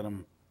not gonna let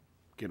them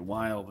get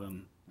wild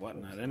and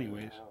whatnot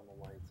anyways.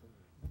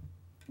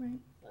 Right.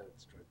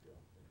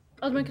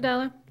 Alderman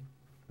Cadella?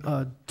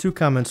 Two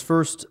comments.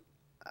 First,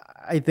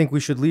 I think we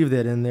should leave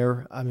that in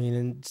there. I mean,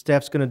 and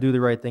staff's going to do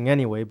the right thing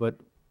anyway, but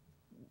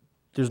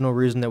there's no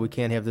reason that we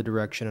can't have the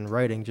direction in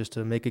writing just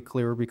to make it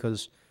clearer,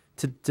 because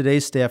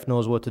today's staff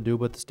knows what to do,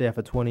 but the staff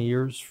at 20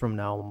 years from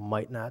now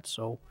might not.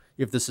 So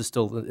if this is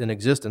still in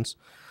existence,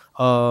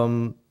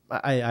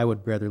 I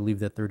would rather leave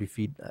that 30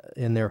 feet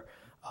in there.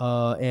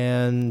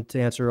 And to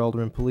answer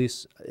Alderman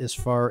Police, as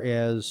far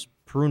as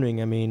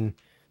pruning, I mean,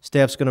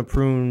 staff's going to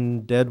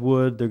prune dead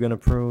wood, they're going to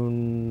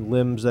prune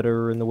limbs that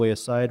are in the way of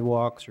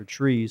sidewalks or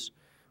trees,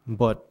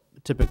 but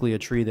typically a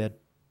tree that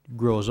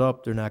grows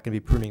up, they're not going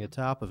to be pruning the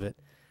top of it.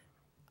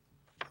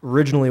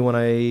 Originally, when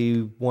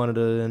I wanted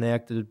to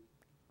enact the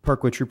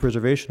Parkway Tree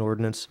Preservation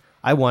Ordinance,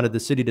 I wanted the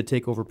city to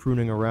take over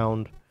pruning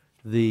around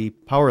the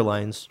power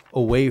lines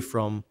away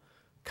from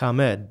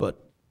ComEd,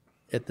 but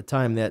at the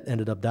time that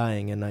ended up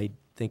dying, and I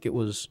think it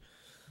was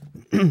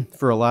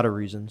for a lot of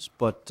reasons.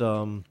 But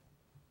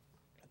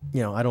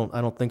you know, I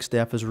don't think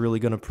staff is really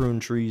going to prune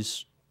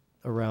trees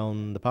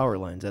around the power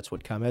lines. That's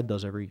what ComEd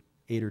does every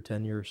 8 or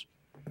 10 years.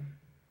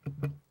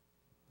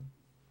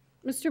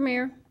 Mr.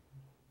 Mayor?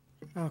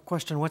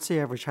 Question, what's the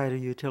average height of a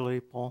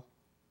utility pole?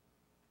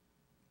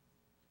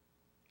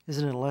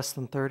 Isn't it less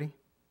than 30?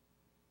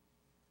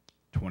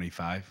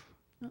 25.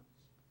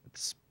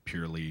 It's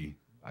purely,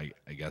 I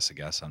guess, a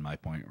guess on my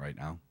point right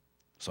now.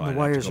 So The I'd have to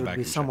wires go would back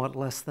be and check. somewhat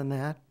less than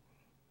that.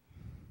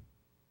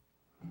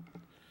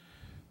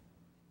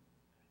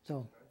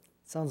 So,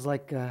 sounds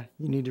like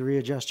you need to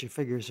readjust your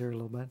figures here a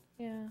little bit.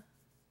 Yeah.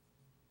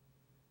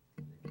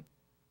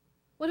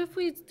 What if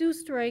we do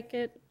strike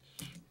it?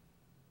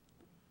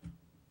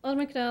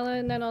 Alderman Canala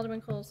and then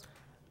Alderman Coles.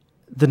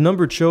 The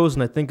number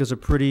chosen, I think, is a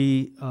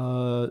pretty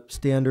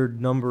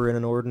standard number in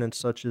an ordinance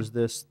such as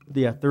this.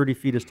 Yeah, 30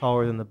 feet is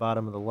taller than the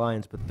bottom of the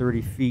lines, but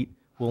 30 feet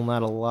will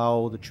not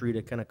allow the tree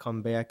to kind of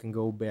come back and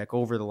go back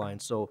over the line.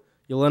 So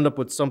you'll end up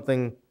with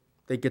something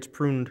that gets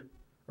pruned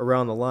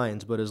around the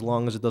lines, but as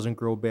long as it doesn't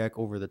grow back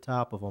over the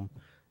top of them,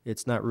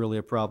 it's not really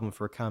a problem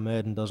for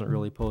ComEd and doesn't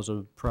really pose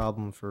a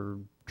problem for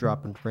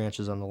dropping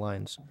branches on the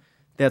lines.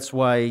 That's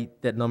why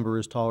that number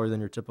is taller than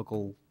your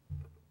typical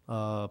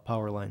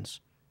power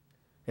lines.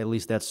 At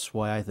least that's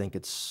why I think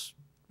it's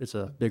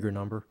a bigger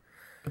number.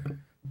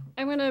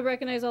 I'm going to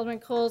recognize Alderman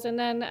Coles, and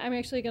then I'm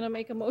actually going to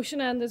make a motion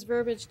on this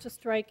verbiage to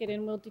strike it,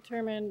 and we'll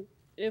determine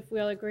if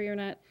we all agree or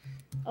not.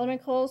 Alderman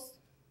Coles?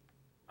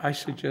 I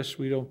suggest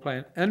we don't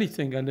plant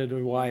anything under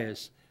the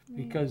wires,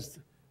 because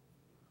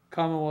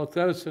Commonwealth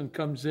Edison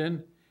comes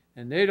in,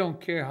 and they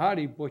don't care how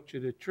they butcher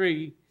the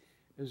tree,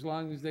 as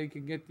long as they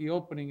can get the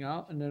opening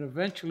out, and then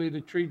eventually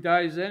the tree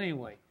dies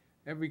anyway.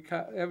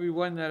 Every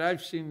one that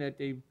I've seen that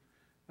they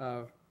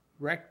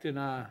wrecked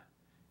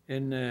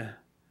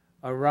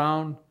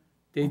around,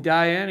 they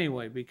die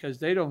anyway, because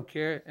they don't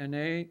care, and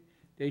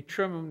they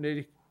trim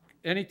them.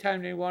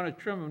 Anytime they want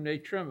to trim them, they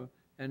trim them,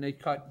 and they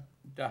cut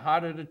the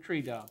heart of the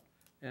tree down.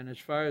 And as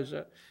far as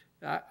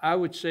I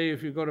would say,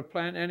 if you're going to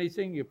plant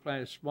anything, you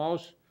plant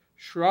small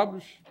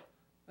shrubs,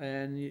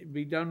 and you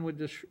be done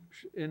with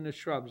in the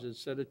shrubs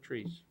instead of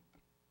trees.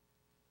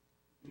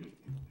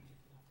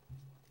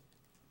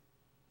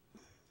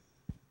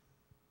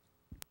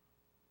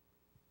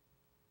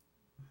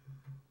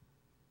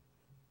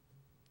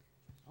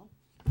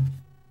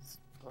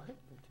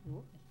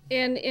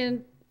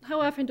 And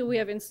how often do we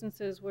have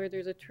instances where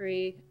there's a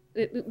tree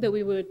that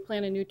we would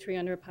plant a new tree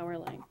under a power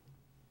line?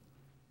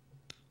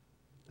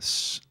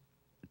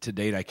 To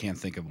date, I can't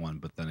think of one,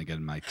 but then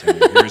again, my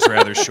tenure here is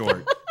rather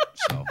short.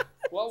 So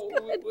Well,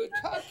 we're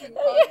talking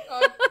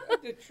on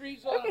the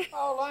trees on the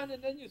power line,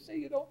 and then you say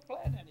you don't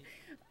plant any.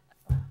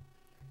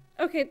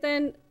 Okay,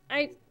 then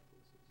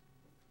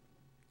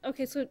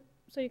okay, so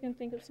you can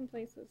think of some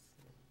places.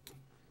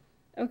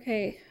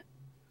 Okay.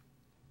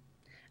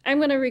 I'm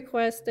going to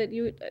request that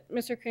you,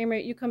 Mr. Kramer,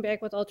 you come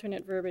back with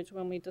alternate verbiage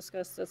when we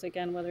discuss this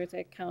again, whether it's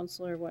at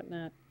council or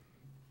whatnot.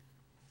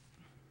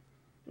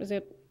 Is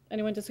it,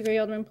 anyone disagree,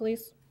 Alderman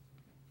Police?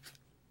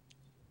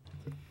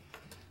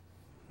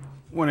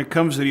 When it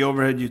comes to the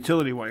overhead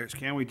utility wires,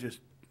 can't we just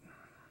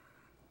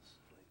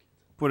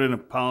put in a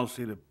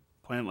policy to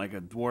plant like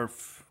a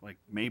dwarf, like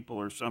maple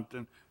or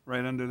something,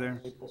 right under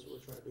there?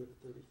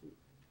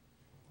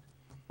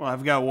 Well,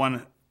 I've got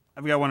one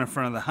in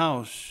front of the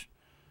house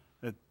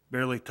that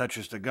barely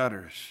touches the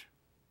gutters.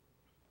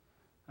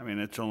 I mean,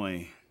 it's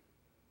only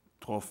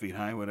 12 feet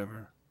high,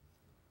 whatever.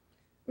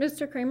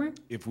 Mr. Kramer?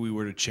 if we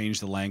were to change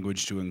the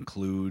language to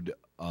include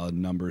a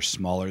number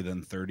smaller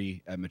than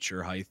 30 at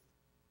mature height,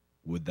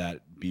 would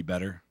that be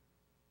better?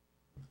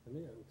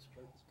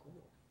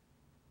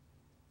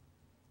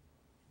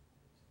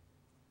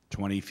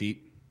 20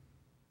 feet?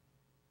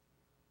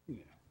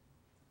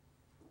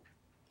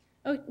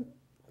 Oh,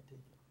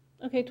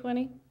 okay,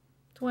 20.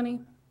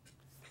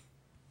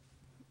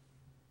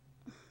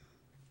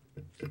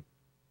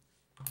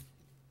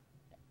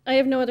 I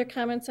have no other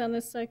comments on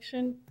this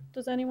section.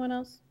 Does anyone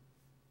else?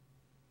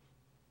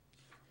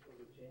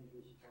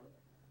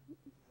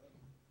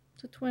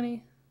 To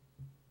 20.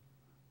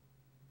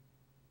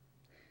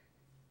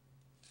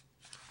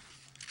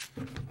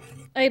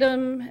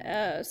 Item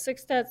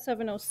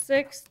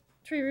 6.706,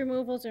 tree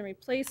removals and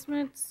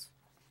replacements.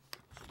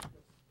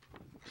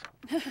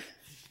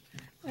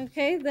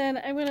 Okay,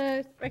 then I'm going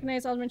to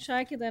recognize Alderman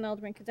Shockey, then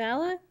Alderman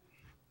Cadella.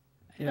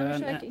 Yeah,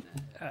 Alderman and, Shockey.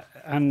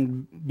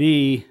 On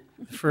B,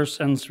 first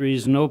sentence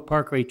reads, "No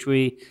parkway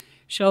tree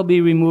shall be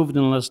removed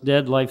unless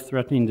dead,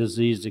 life-threatening,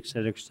 diseased, et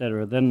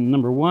cetera." Then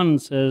number 1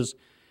 says,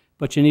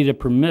 "But you need a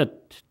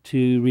permit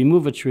to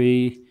remove a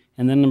tree."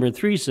 And then number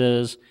 3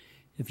 says,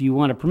 "If you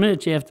want a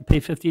permit, you have to pay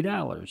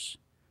 $50."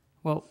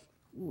 Well,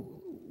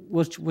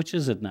 which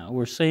is it now?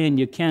 We're saying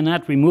you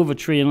cannot remove a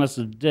tree unless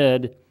it's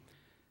dead,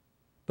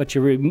 but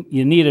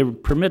you need a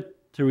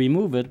permit to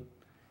remove it,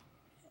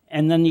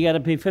 and then you got to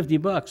pay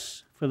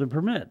 $50 for the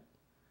permit.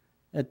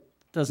 That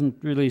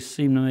doesn't really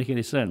seem to make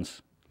any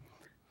sense.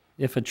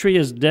 If a tree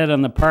is dead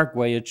on the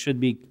parkway, it should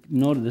be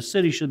noted. The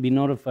city should be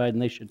notified,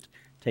 and they should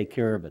take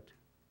care of it,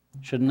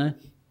 shouldn't they?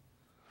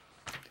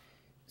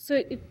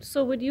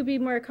 So would you be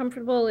more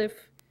comfortable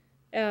if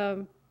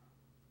that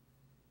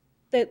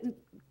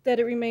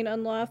it remain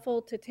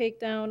unlawful to take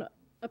down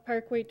a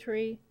parkway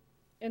tree,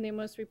 and they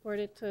must report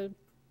it to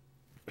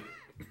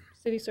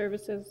city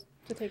services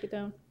to take it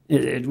down?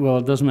 Well,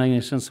 it doesn't make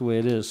any sense the way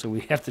it is, so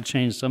we have to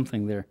change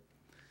something there.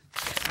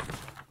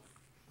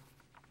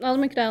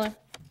 Alderman Cadella.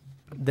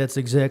 That's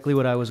exactly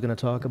what I was going to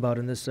talk about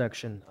in this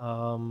section.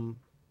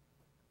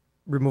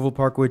 Removal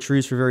parkway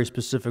trees for very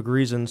specific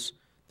reasons.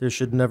 There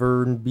should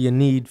never be a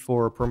need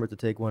for a permit to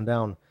take one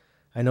down.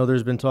 I know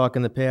there's been talk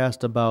in the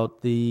past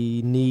about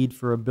the need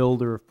for a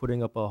builder of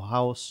putting up a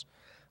house.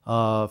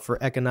 For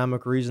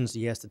economic reasons,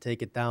 he has to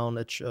take it down,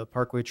 a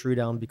parkway tree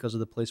down, because of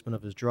the placement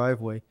of his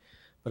driveway.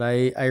 But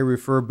I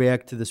refer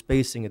back to the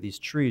spacing of these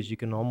trees. You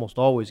can almost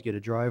always get a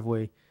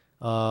driveway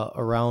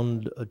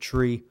around a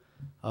tree.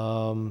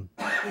 I'm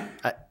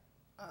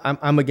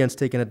against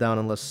taking it down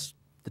unless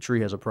the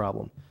tree has a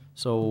problem.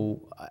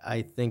 So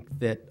I think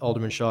that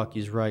Alderman Shockey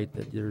is right,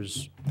 that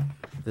there's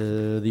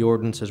the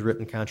ordinance as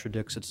written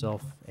contradicts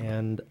itself,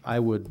 and I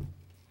would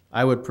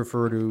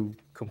prefer to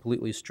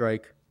completely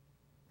strike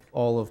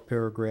all of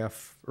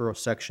paragraph or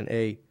section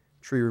A,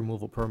 tree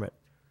removal permit,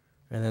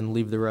 and then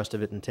leave the rest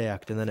of it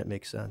intact, and then it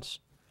makes sense.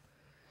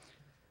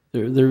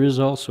 There is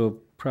also a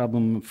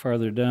problem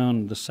farther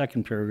down, the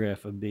second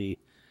paragraph of B.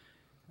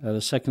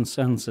 The second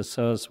sentence, it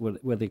says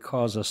where they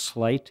cause a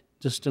slight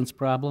distance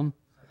problem.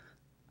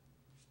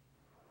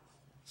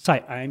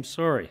 I'm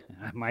sorry,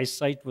 my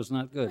sight was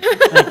not good.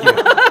 Thank you.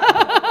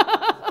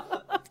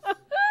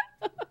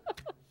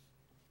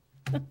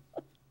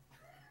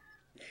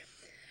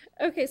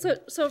 Okay, so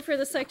for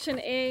the section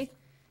A,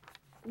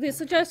 the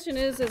suggestion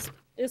is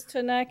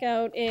to knock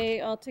out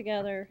A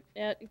altogether.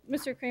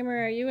 Mr.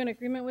 Kramer, are you in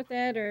agreement with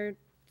that, or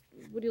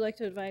would you like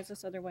to advise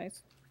us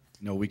otherwise?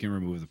 No, we can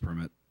remove the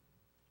permit.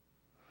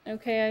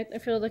 Okay, I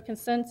feel the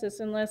consensus,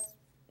 unless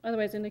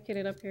otherwise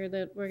indicated up here,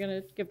 that we're going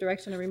to give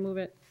direction to remove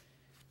it.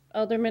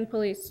 Alderman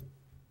Police.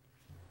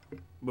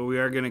 But we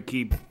are gonna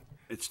keep,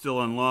 it's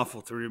still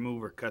unlawful to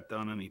remove or cut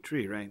down any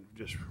tree, right?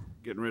 Just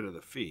getting rid of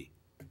the fee,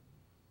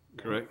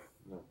 correct?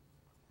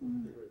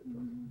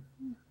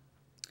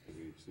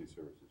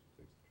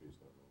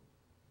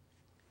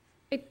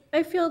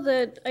 I feel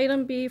that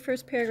item B,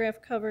 first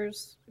paragraph,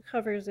 covers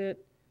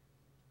it.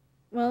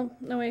 Well,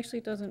 no, actually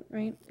it doesn't,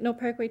 right? No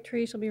parkway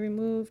tree shall be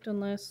removed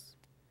unless...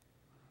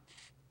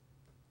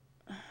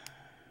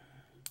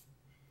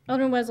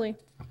 Alderman Wesley.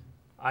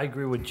 I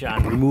agree with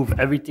John. Remove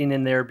everything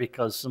in there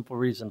because simple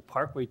reason,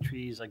 parkway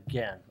trees,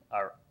 again,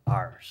 are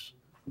ours.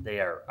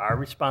 They are our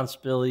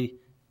responsibility.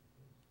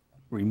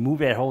 Remove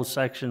that whole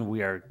section.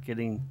 We are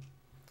getting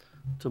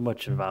too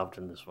much involved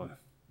in this one.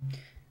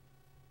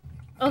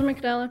 Alderman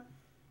Cadella.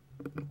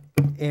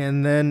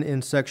 And then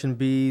in section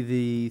B,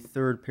 the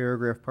third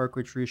paragraph,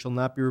 parkway trees shall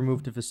not be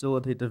removed to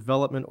facilitate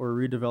development or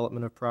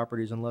redevelopment of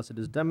properties unless it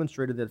is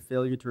demonstrated that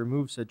failure to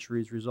remove said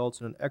trees results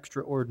in an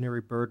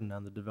extraordinary burden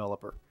on the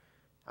developer.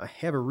 I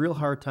have a real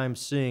hard time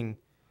seeing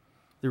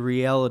the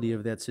reality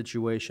of that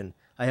situation.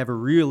 I have a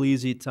real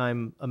easy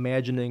time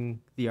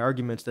imagining the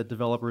arguments that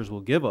developers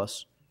will give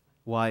us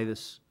why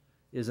this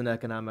is an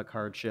economic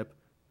hardship,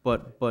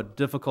 but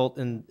difficult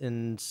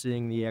in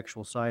seeing the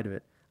actual side of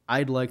it.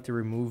 I'd like to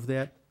remove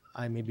that.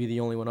 I may be the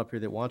only one up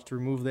here that wants to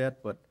remove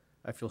that, but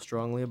I feel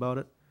strongly about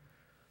it.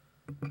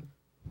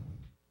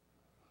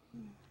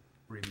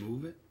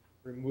 Remove it?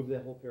 Remove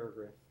that whole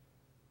paragraph.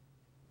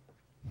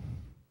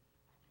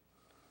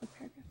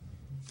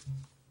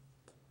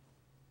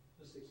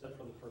 Just except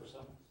for the first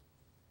sentence.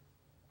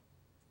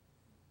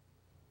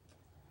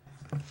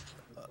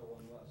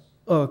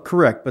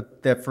 Correct,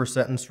 but that first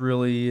sentence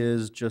really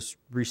is just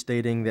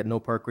restating that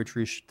no parkway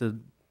tree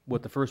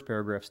what the first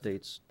paragraph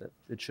states, that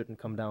it shouldn't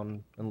come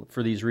down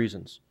for these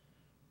reasons.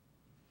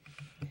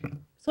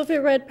 So if it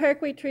read,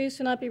 parkway trees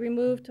should not be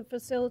removed to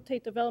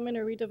facilitate development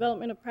or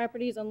redevelopment of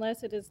properties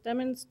unless it is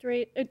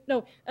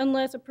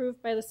unless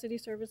approved by the city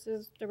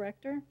services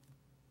director,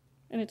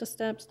 and it just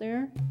stops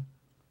there.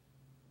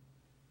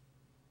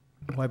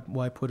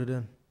 Why put it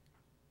in?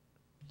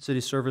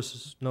 City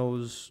services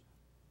knows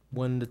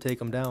when to take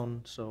them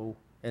down, so,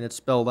 and it's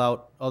spelled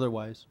out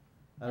otherwise.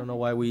 I don't know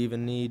why we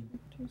even need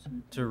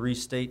to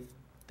restate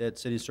that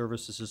city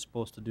services is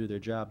supposed to do their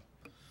job.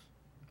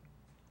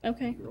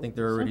 Okay, I think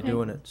they're already Okay.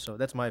 doing it, so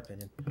that's my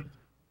opinion.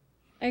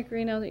 I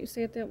agree now that you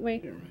say it that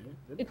way.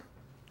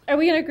 Are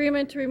we in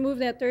agreement to remove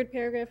that third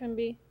paragraph in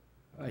B?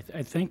 I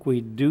think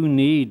we do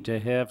need to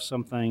have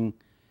something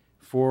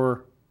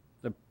for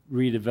the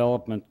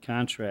redevelopment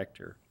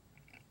contractor,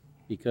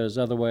 because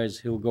otherwise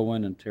he'll go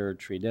in and tear a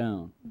tree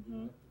down.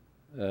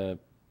 So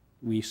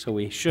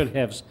we should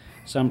have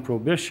some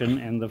prohibition,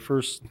 and the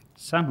first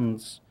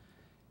sentence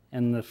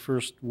and the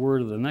first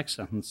word of the next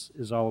sentence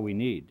is all we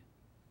need.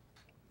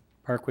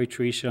 Parkway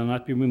trees shall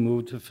not be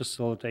removed to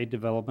facilitate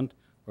development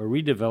or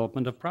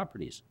redevelopment of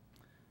properties.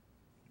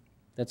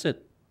 That's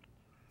it.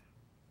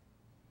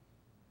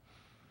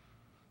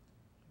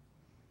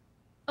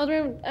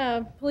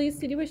 Alderman, Police,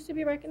 did you wish to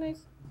be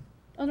recognized?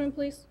 Alderman,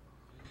 Police?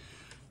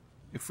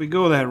 If we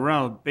go that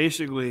route,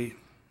 basically,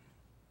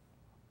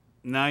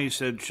 now you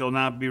said shall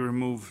not be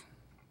removed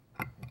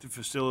to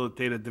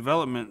facilitate a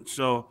development.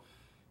 So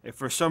if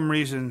for some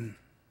reason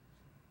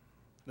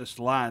this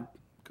lot,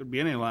 could be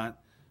any lot,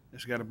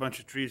 it's got a bunch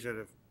of trees that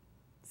are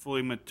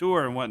fully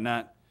mature and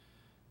whatnot,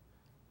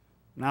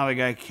 now the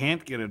guy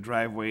can't get a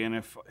driveway in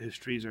if his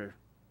trees are,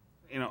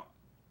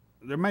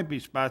 there might be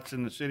spots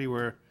in the city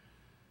where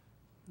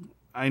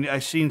I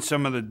seen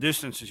some of the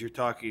distances, you're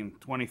talking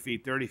 20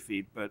 feet, 30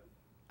 feet, but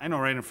I know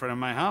right in front of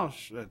my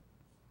house that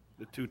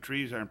the two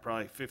trees are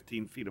probably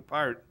 15 feet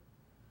apart.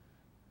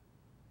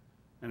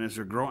 And as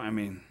they're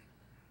growing,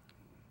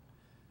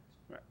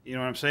 you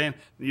know what I'm saying?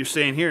 You're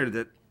saying here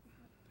that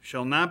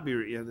shall not be,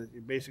 you're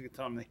basically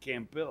telling them they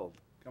can't build.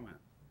 Come on.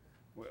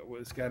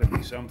 Well, it's got to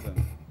be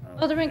something.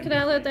 Alderman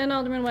Cadella, then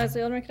Alderman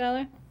Wesley. Alderman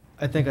Cadella?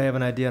 I think I have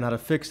an idea on how to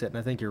fix it, and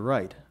I think you're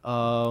right.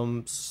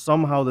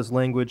 Somehow this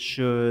language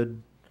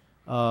should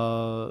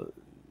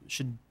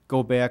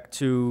go back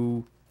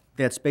to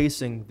that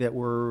spacing that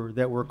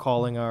we're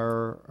calling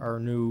our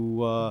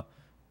new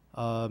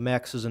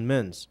maxes and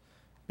mins.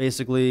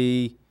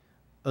 Basically,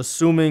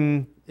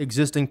 assuming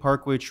existing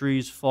parkway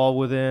trees fall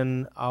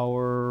within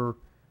our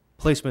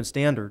placement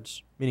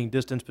standards, meaning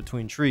distance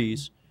between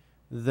trees,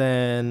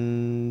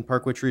 then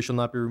parkway trees shall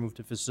not be removed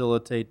to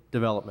facilitate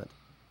development.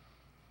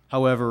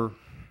 However,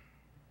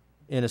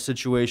 in a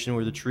situation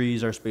where the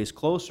trees are spaced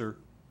closer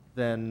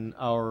than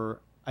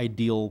our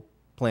ideal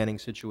planning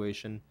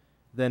situation,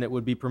 then it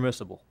would be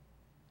permissible.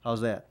 How's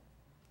that?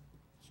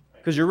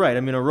 Because you're right,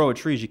 a row of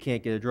trees you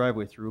can't get a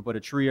driveway through, but a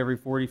tree every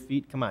 40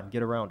 feet, come on,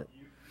 get around it.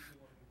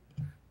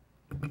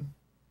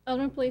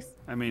 Alderman, please.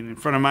 In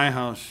front of my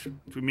house,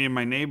 between me and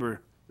my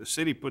neighbor, the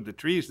city put the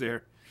trees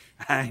there.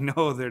 I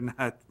know they're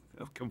not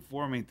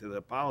conforming to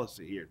the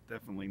policy here,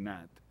 definitely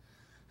not.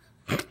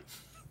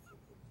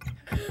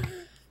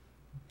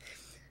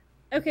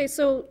 Okay,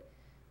 so,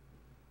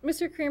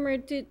 Mr. Kramer,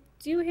 do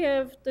you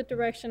have the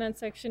direction on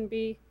section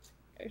B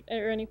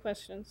or any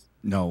questions?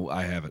 No,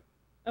 I have it.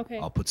 Okay.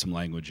 I'll put some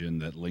language in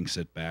that links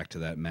it back to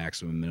that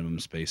maximum minimum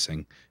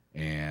spacing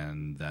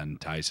and then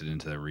ties it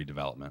into the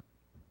redevelopment.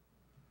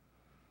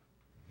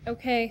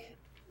 Okay.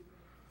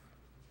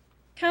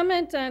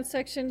 Comment on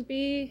section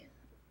B,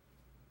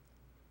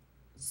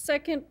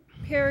 second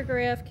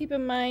paragraph. Keep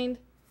in mind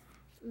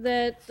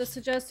that the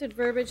suggested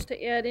verbiage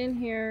to add in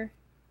here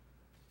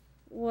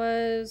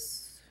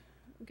was,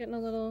 I'm getting a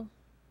little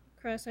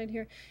cross-eyed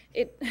here.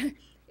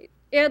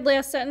 Add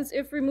last sentence,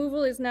 if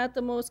removal is not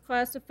the most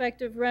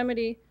cost-effective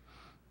remedy,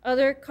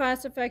 other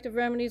cost-effective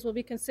remedies will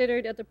be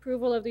considered at the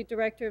approval of the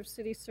Director of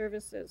City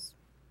Services.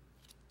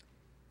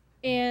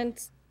 And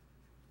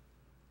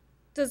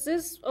does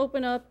this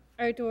open up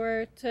our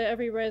door to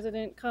every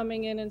resident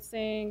coming in and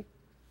saying,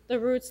 the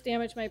roots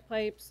damage my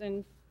pipes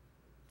and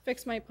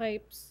fix my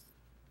pipes,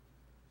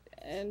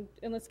 and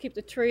let's keep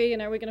the tree,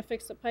 and are we going to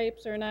fix the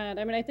pipes or not?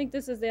 I think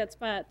this is that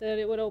spot that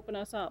it would open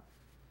us up.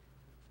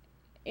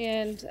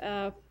 And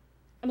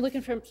I'm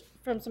looking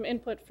from some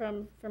input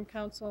from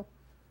council.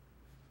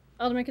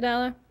 Alderman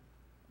Cadella?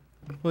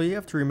 Well, you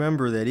have to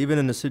remember that even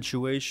in a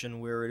situation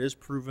where it is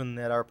proven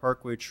that our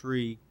parkway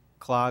tree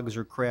clogs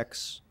or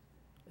cracks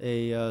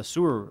a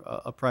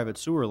private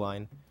sewer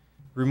line,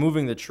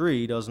 removing the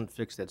tree doesn't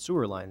fix that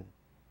sewer line.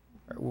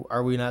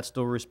 Are we not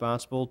still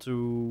responsible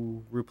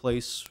to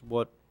replace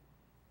what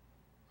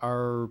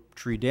our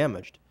tree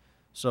damaged?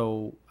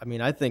 So,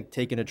 I think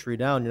taking a tree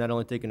down, you're not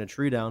only taking a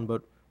tree down,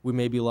 but we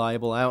may be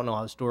liable. I don't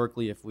know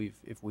historically if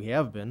we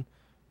have been,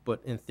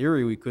 but in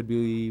theory we could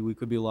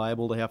be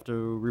liable to have to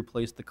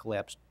replace the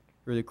collapsed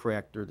or the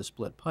cracked or the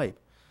split pipe.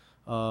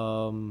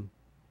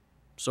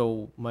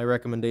 So my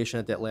recommendation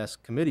at that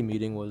last committee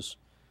meeting was,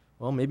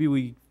 well, maybe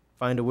we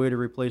find a way to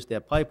replace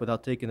that pipe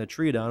without taking the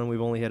tree down, and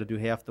we've only had to do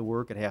half the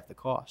work at half the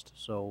cost.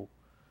 So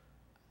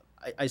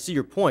I see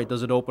your point.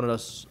 Does it open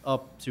us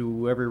up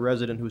to every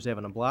resident who's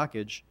having a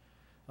blockage?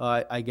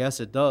 I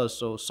guess it does.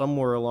 So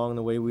somewhere along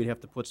the way, we'd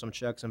have to put some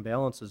checks and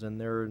balances in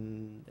there,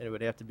 and it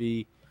would have to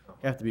be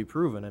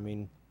proven.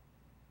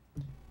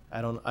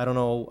 I don't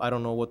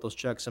know what those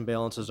checks and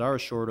balances are,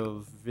 short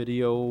of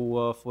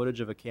video footage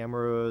of a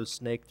camera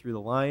snaked through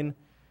the line,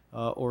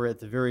 or at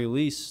the very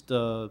least,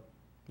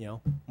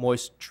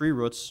 moist tree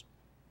roots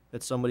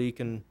that somebody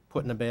can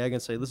put in a bag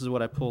and say, this is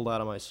what I pulled out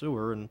of my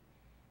sewer, and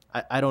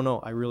I don't know.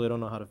 I really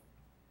don't know how to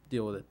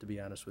deal with it, to be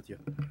honest with you.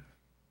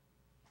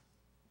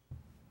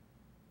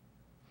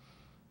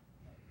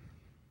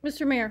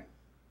 Mr. Mayor?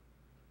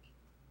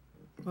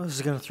 Well, this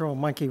is going to throw a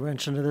monkey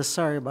wrench into this.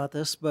 Sorry about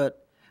this,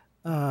 but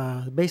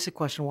the basic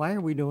question, why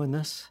are we doing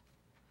this?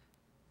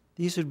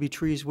 These would be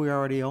trees we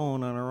already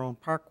own on our own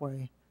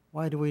parkway.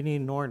 Why do we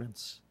need an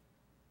ordinance?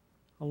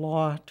 A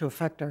law to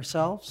affect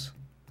ourselves?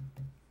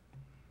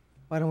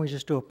 Why don't we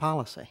just do a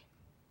policy?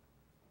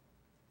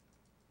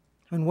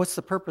 And what's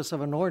the purpose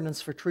of an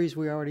ordinance for trees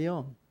we already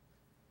own?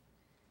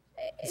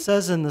 It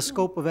says in the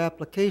scope of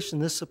application,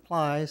 this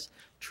applies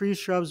trees,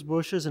 shrubs,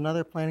 bushes, and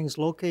other plantings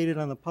located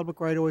on the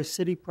public right-of-way,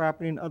 city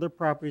property, and other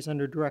properties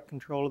under direct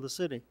control of the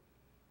city.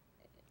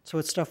 So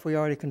it's stuff we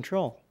already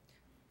control.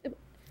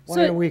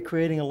 Why are we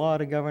creating a law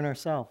to govern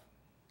ourselves?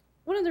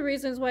 One of the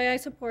reasons why I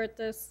support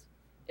this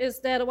is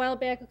that a while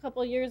back, a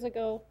couple of years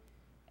ago,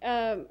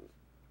 I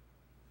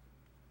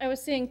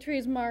was seeing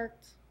trees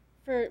marked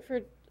for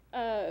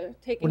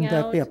taking Wouldn't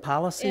out. that be a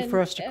policy for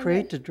us to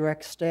create to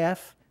direct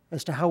staff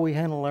as to how we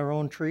handle our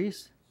own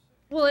trees?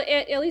 Well,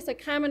 at least a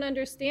common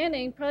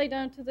understanding, probably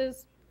down to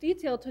this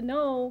detail, to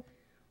know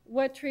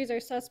what trees are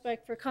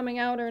suspect for coming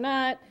out or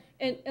not.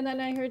 And then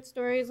I heard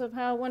stories of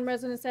how one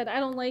resident said, I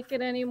don't like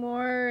it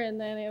anymore,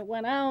 and then it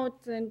went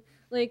out, and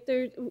like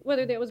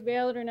whether that was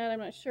valid or not, I'm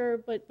not sure,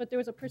 but there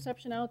was a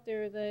perception out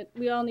there that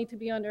we all need to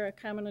be under a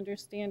common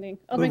understanding.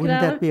 Alderman Wouldn't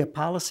Cadella? that be a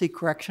policy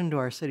correction to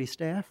our city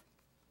staff?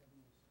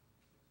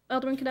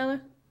 Alderman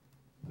Cadella?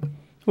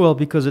 Well,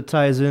 because it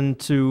ties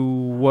into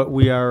what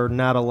we are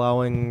not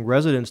allowing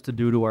residents to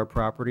do to our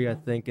property, I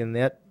think in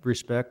that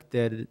respect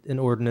that an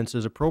ordinance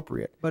is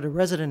appropriate. But a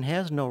resident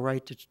has no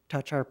right to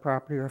touch our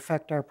property or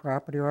affect our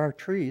property or our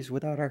trees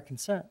without our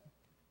consent.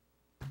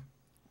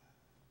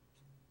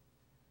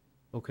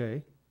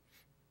 Okay.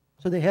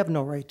 So they have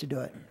no right to do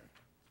it.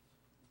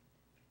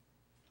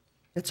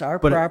 It's our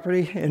But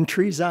property and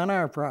trees on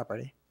our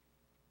property.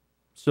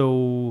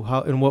 So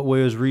how, in what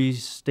way is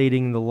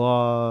restating the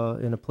law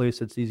in a place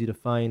that's easy to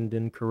find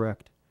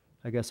incorrect?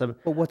 I guess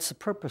But what's the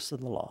purpose of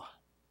the law?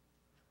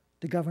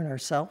 To govern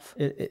ourselves?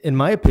 in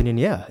my opinion,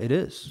 yeah, it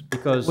is.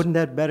 Because, Wouldn't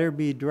that better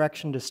be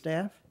direction to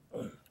staff?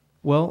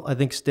 well, I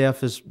think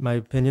staff is, my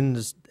opinion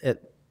is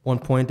at one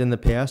point in the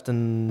past,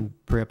 and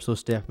perhaps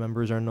those staff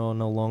members are no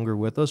longer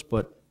with us,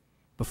 but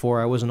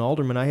before I was an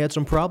alderman, I had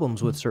some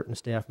problems with certain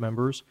staff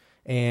members,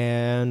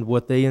 and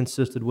what they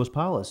insisted was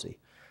policy.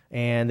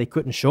 And they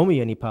couldn't show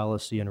me any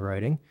policy in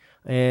writing,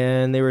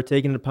 and they were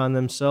taking it upon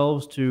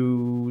themselves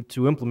to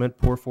implement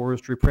poor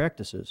forestry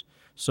practices.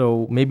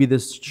 So maybe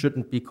this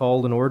shouldn't be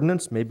called an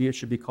ordinance, maybe it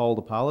should be called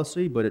a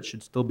policy, but it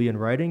should still be in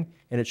writing,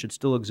 and it should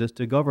still exist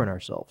to govern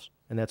ourselves.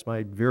 And that's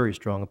my very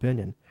strong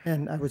opinion.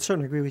 And I would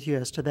certainly agree with you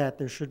as to that.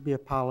 There should be a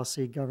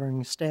policy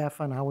governing staff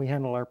on how we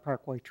handle our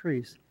parkway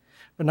trees.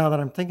 But now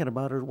that I'm thinking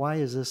about it, why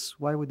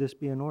would this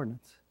be an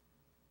ordinance?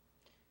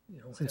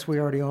 Since we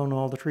already own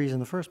all the trees in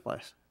the first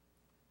place.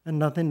 And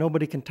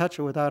nobody can touch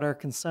it without our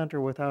consent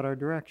or without our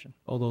direction.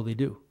 Although they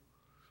do.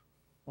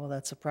 Well,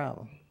 that's a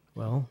problem.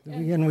 Well,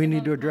 Again, we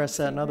need to address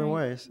that in other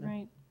ways.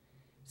 Right.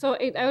 So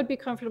I would be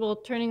comfortable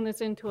turning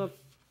this into a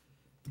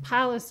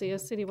policy, a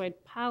citywide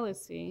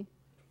policy,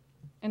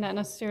 and not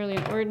necessarily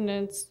an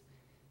ordinance.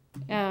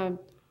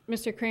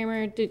 Mr.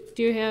 Kramer, do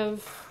you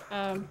have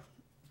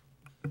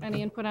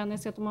any input on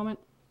this at the moment?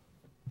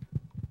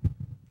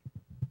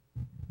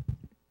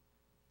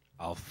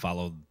 I'll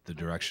follow the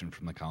direction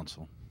from the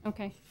council.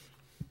 Okay.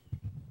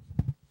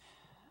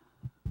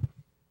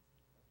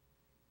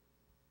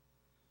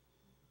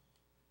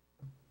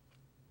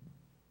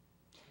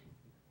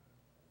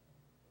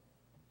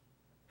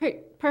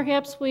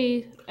 Perhaps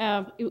we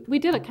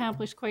did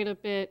accomplish quite a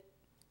bit,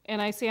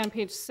 and I say on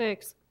page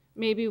 6,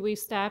 maybe we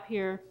stop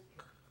here.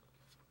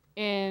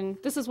 And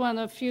this is one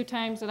of the few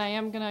times that I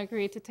am going to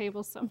agree to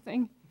table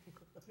something.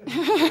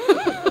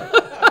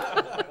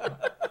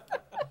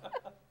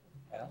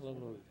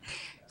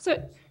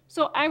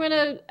 So I'm going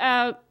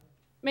to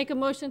make a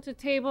motion to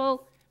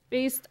table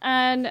based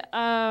on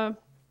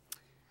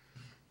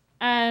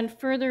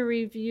further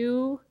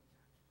review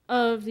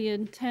of the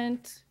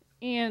intent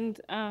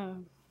and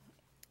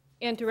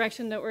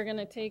direction that we're going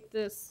to take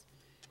this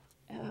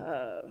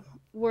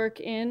work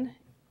in,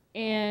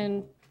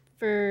 and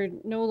for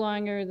no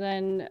longer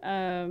than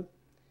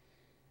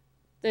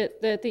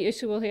that the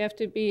issue will have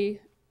to be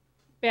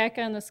back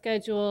on the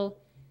schedule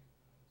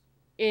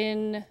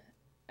in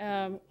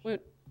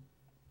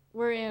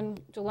we're in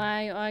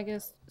July,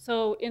 August,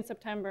 so in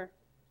September.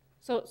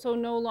 So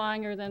no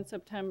longer than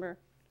September.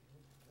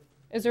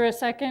 Is there a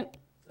second?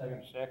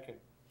 Second.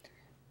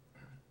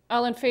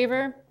 All in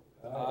favor?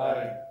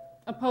 Aye.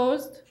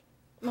 Opposed?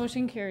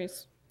 Motion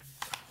carries.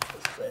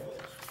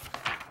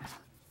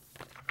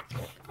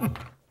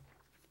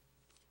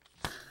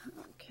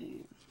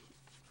 Okay.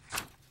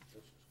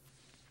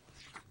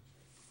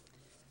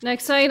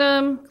 Next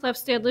item,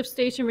 Clefstad Lift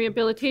Station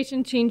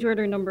Rehabilitation, change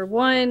order number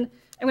 1.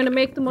 I'm going to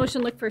make the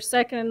motion, look for a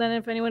second, and then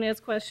if anyone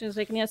has questions,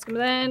 they can ask them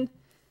then.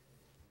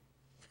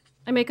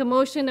 I make a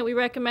motion that we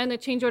recommend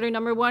that change order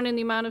number 1 in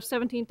the amount of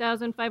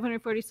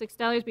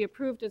 $17,546 be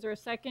approved. Is there a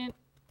second?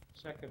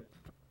 Second.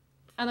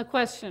 On the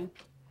question,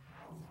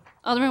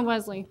 Alderman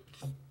Wesley.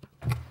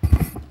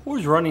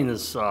 Who's running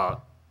this,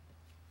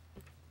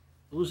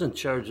 who's in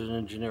charge of the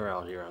engineer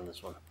out here on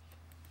this one?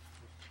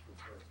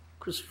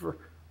 Christopher,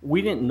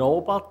 we didn't know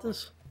about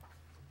this?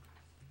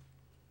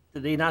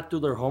 Did they not do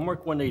their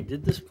homework when they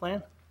did this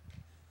plan?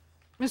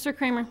 Mr.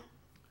 Kramer.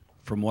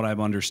 From what I'm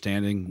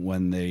understanding,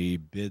 when they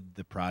bid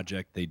the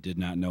project, they did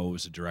not know it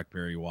was a direct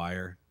buried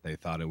wire. They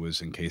thought it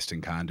was encased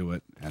in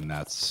conduit, and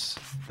that's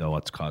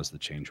what's caused the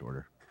change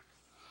order.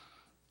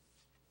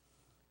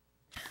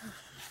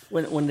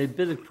 When they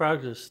bid the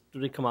project, do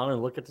they come out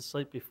and look at the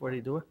site before they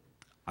do it?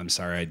 I'm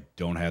sorry, I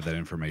don't have that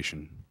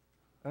information.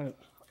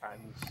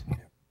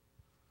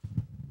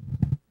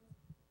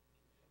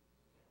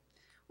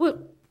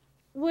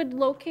 Would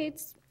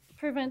locates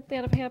prevent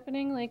that of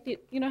happening? Like,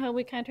 you know how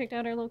we contract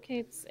out our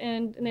locates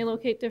and they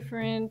locate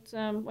different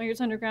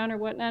wires underground or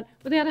whatnot?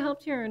 Would that have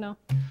helped here or no?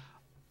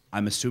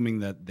 I'm assuming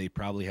that they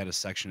probably had a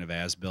section of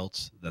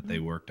as-built that they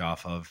worked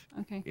off of.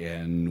 Okay.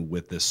 And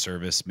with this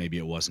service, maybe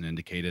it wasn't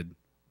indicated.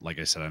 Like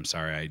I said, I'm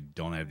sorry, I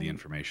don't have the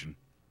information.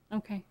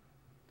 Okay.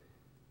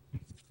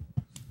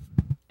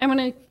 I'm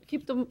going to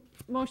keep the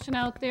motion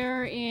out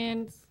there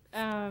and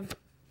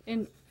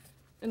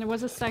there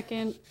was a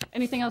second.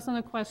 Anything else on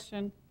the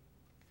question?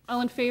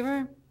 All in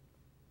favor?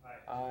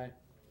 Aye.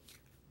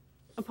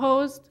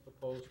 Opposed?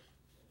 Opposed.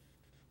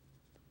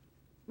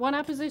 One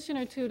opposition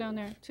or two down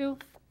there? Two?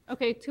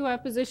 Okay, two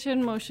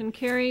opposition, motion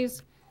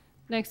carries.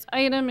 Next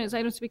item is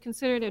items to be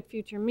considered at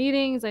future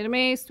meetings. Item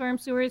A, storm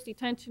sewers,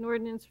 detention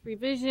ordinance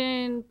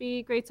revision.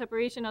 B, grade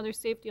separation, other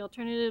safety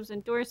alternatives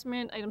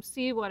endorsement. Item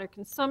C, water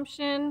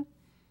consumption.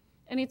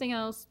 Anything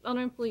else?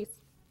 Alderman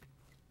Police.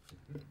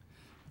 I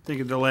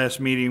think at the last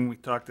meeting, we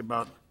talked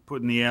about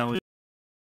putting the alley